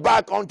return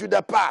back onto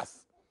the path.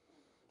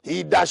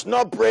 He does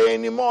not pray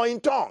anymore in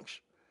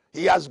tongues.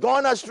 He has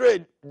gone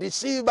astray,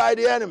 deceived by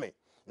the enemy.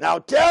 Now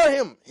tell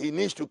him he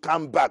needs to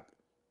come back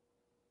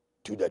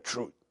to the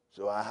truth.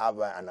 So I have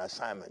an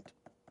assignment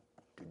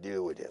to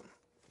deal with him.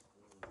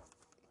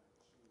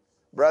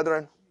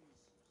 Brethren,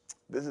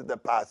 this is the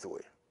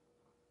pathway.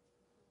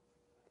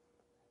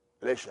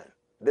 Listen,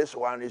 this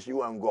one is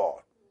you and God.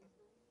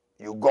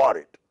 You got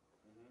it,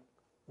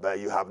 but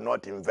you have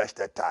not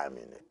invested time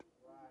in it.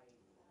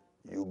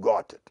 You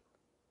got it.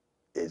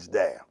 It's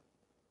there.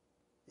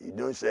 You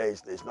don't say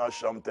it's not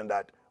something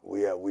that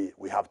we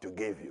have to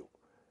give you.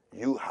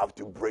 You have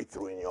to break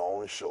through in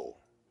your own soul.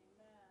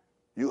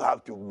 You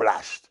have to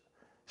blast.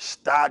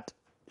 Start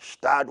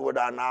with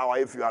an hour.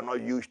 If you are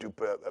not used to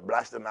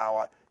blast an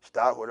hour,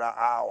 start with an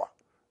hour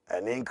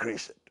and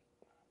increase it.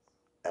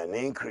 And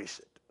increase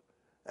it.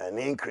 And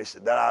increase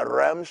it. There are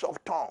realms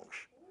of tongues.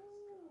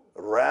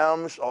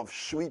 Realms of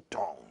sweet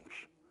tongues.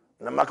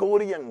 Oh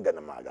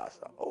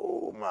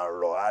my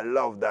Lord, I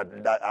love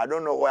that. I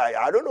don't know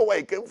where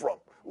it came from.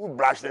 We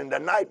blasted in the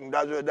night, and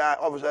that's where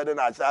all of a sudden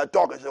I started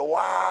talking. I said,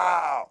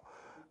 wow,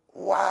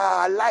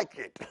 I like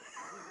it.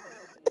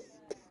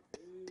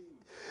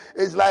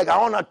 It's like I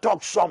want to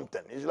talk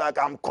something. It's like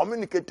I'm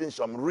communicating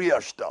some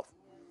real stuff.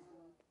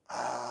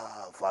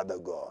 Father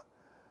God.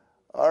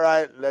 All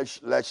right,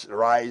 let's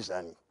rise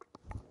and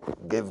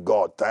give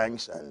God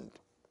thanks, and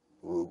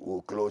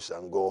we'll close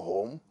and go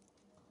home.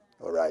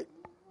 All right,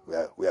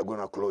 we are going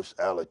to close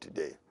early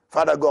today.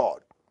 Father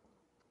God,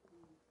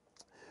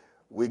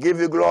 we give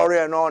you glory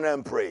and honor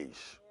and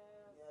praise.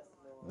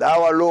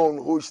 Thou alone,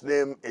 whose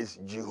name is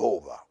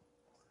Jehovah.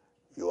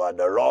 You are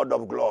the Lord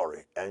of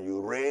glory, and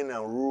you reign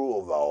and rule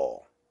over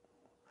all.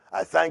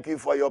 I thank you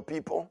for your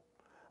people.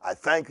 I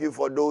thank you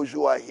for those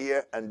who are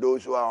here and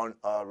those who are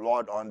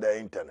Lord, on the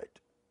internet.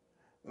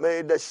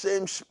 May the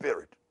same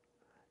spirit,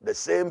 the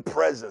same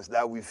presence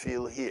that we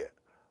feel here,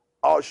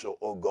 also,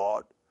 oh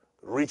God,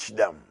 reach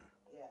them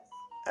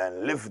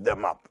and lift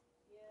them up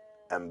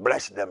and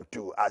bless them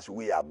too as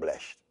we are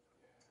blessed.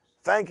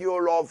 Thank you, O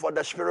Lord, for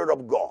the Spirit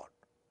of God.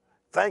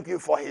 Thank you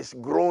for his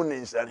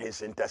groanings and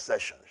his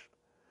intercessions.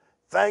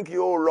 Thank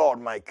you, O Lord,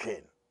 my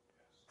King.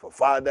 For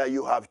Father,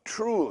 you have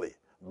truly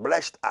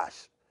blessed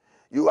us.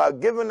 You have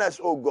given us,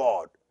 O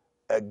God,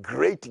 a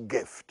great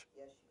gift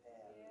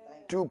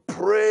to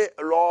pray,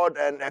 Lord,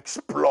 and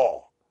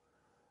explore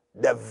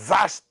the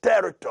vast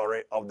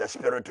territory of the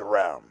spirit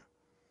realm.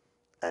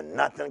 And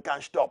nothing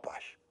can stop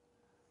us.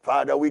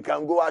 Father, we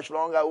can go as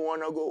long as we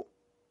want to go.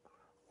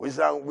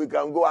 We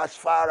can go as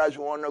far as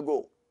we want to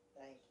go.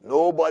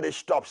 Nobody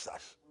stops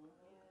us.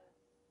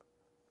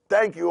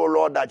 Thank you, O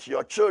Lord, that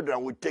your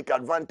children will take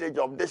advantage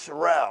of this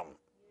realm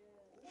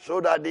so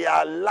that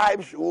their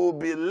lives will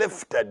be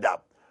lifted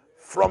up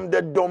from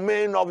the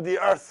domain of the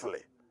earthly,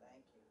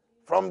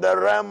 from the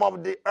realm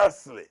of the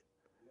earthly,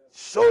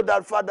 so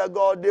that, Father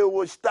God, they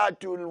will start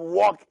to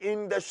walk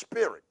in the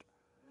Spirit,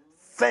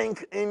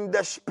 think in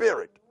the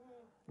Spirit,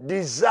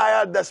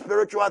 desire the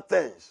spiritual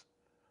things.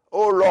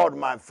 Oh Lord,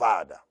 my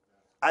Father,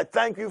 I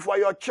thank you for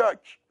your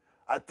church.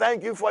 I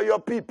thank you for your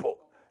people,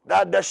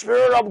 that the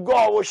Spirit of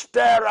God will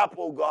stir up,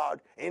 oh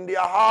God, in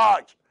their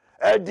hearts,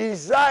 a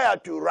desire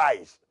to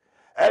rise,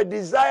 a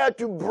desire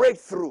to break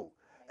through,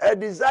 a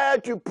desire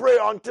to pray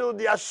until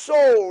their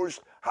souls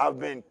have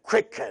been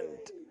quickened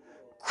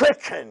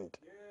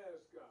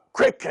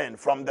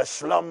from the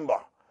slumber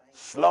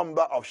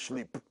of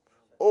sleep.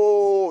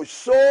 Oh,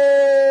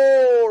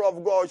 soul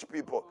of God's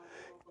people,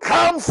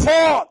 come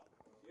forth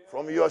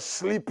from your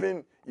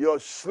sleeping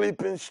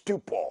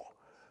stupor.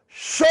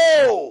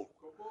 Soul,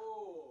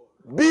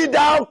 be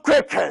thou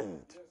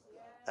quickened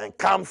and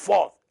come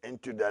forth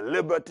into the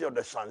liberty of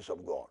the sons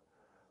of God.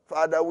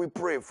 Father, we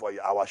pray for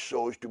our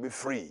souls to be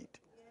freed.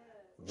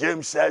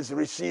 James says,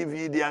 receive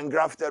ye the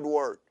engrafted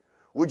word,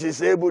 which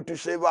is able to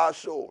save our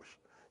souls.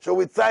 So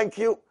we thank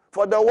you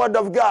for the word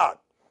of God,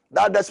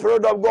 that the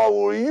Spirit of God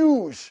will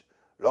use,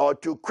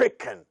 Lord, to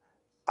quicken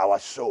our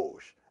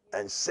souls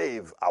and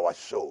save our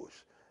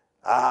souls.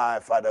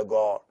 Father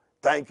God,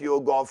 thank you, O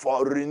God,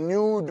 for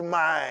renewed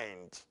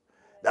minds,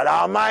 that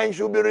our minds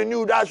will be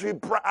renewed as we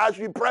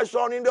press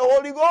on in the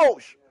Holy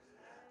Ghost.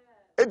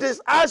 It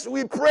is as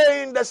we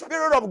pray in the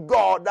Spirit of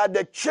God that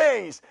the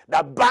chains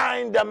that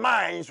bind the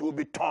minds will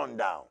be torn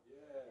down.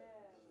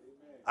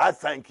 I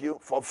thank you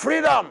for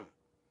freedom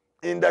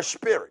in the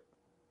Spirit,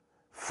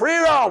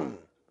 freedom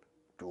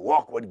to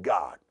walk with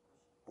God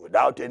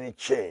without any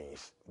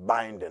chains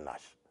binding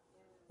us.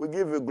 We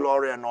give you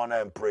glory and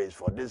honor and praise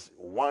for this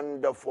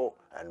wonderful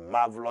and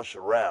marvelous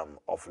realm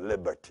of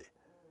liberty.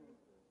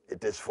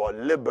 It is for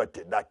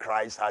liberty that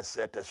Christ has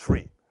set us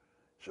free.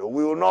 So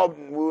we will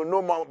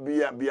no more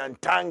be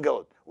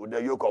entangled with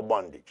the yoke of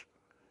bondage.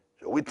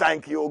 So we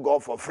thank you, O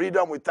God, for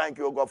freedom. We thank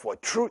you, O God, for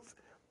truth.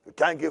 We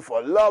thank you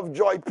for love,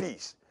 joy,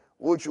 peace,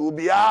 which will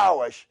be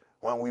ours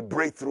when we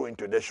break through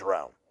into this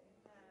realm.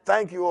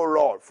 Thank you, O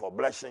Lord, for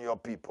blessing your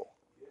people.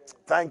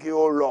 Thank you,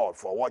 O Lord,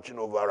 for watching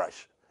over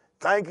us.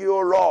 Thank you,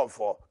 O Lord,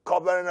 for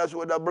covering us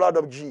with the blood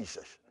of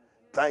Jesus.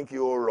 Thank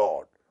you, O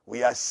Lord.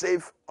 We are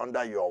safe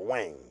under your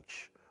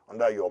wings,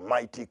 under your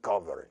mighty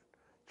covering.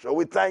 So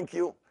we thank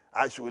you.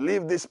 As we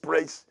leave this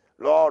place,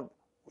 Lord,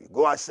 we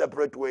go our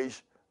separate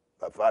ways,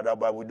 but Father,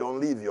 but we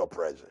don't leave your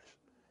presence.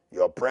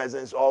 Your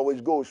presence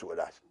always goes with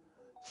us.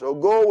 So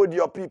go with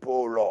your people,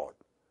 O Lord,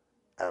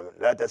 and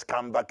let us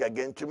come back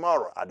again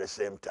tomorrow at the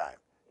same time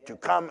to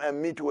come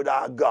and meet with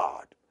our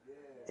God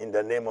in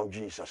the name of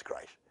Jesus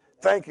Christ.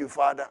 Thank you,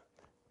 Father,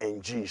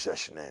 in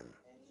Jesus' name.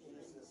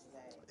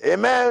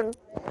 Amen.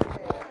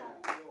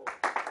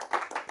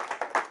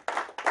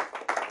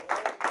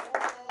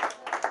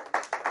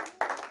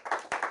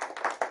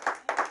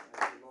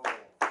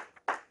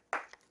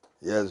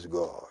 Yes,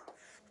 God.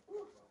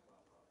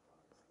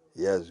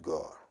 Yes,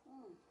 God.